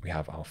 We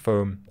have our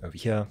foam over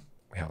here.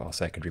 We have our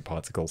secondary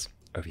particles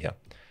over here.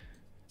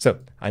 So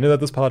I know that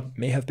this part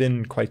may have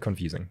been quite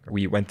confusing.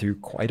 We went through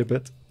quite a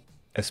bit,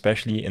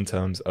 especially in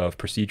terms of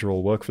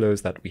procedural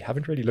workflows that we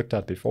haven't really looked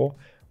at before.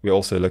 We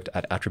also looked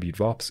at attribute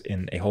VOPs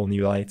in a whole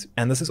new light.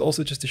 And this is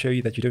also just to show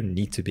you that you don't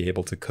need to be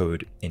able to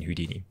code in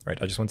Houdini, right?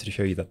 I just wanted to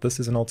show you that this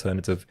is an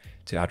alternative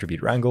to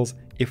attribute wrangles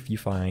if you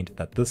find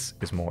that this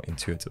is more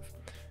intuitive.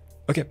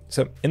 Okay,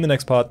 so in the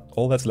next part,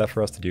 all that's left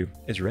for us to do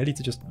is really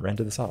to just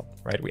render this out,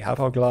 right? We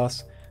have our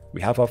glass, we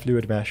have our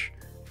fluid mesh,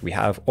 we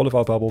have all of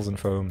our bubbles and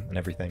foam and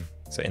everything.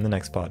 So in the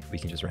next part, we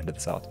can just render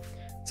this out.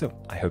 So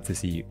I hope to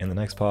see you in the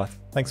next part.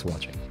 Thanks for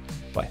watching.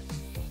 Bye.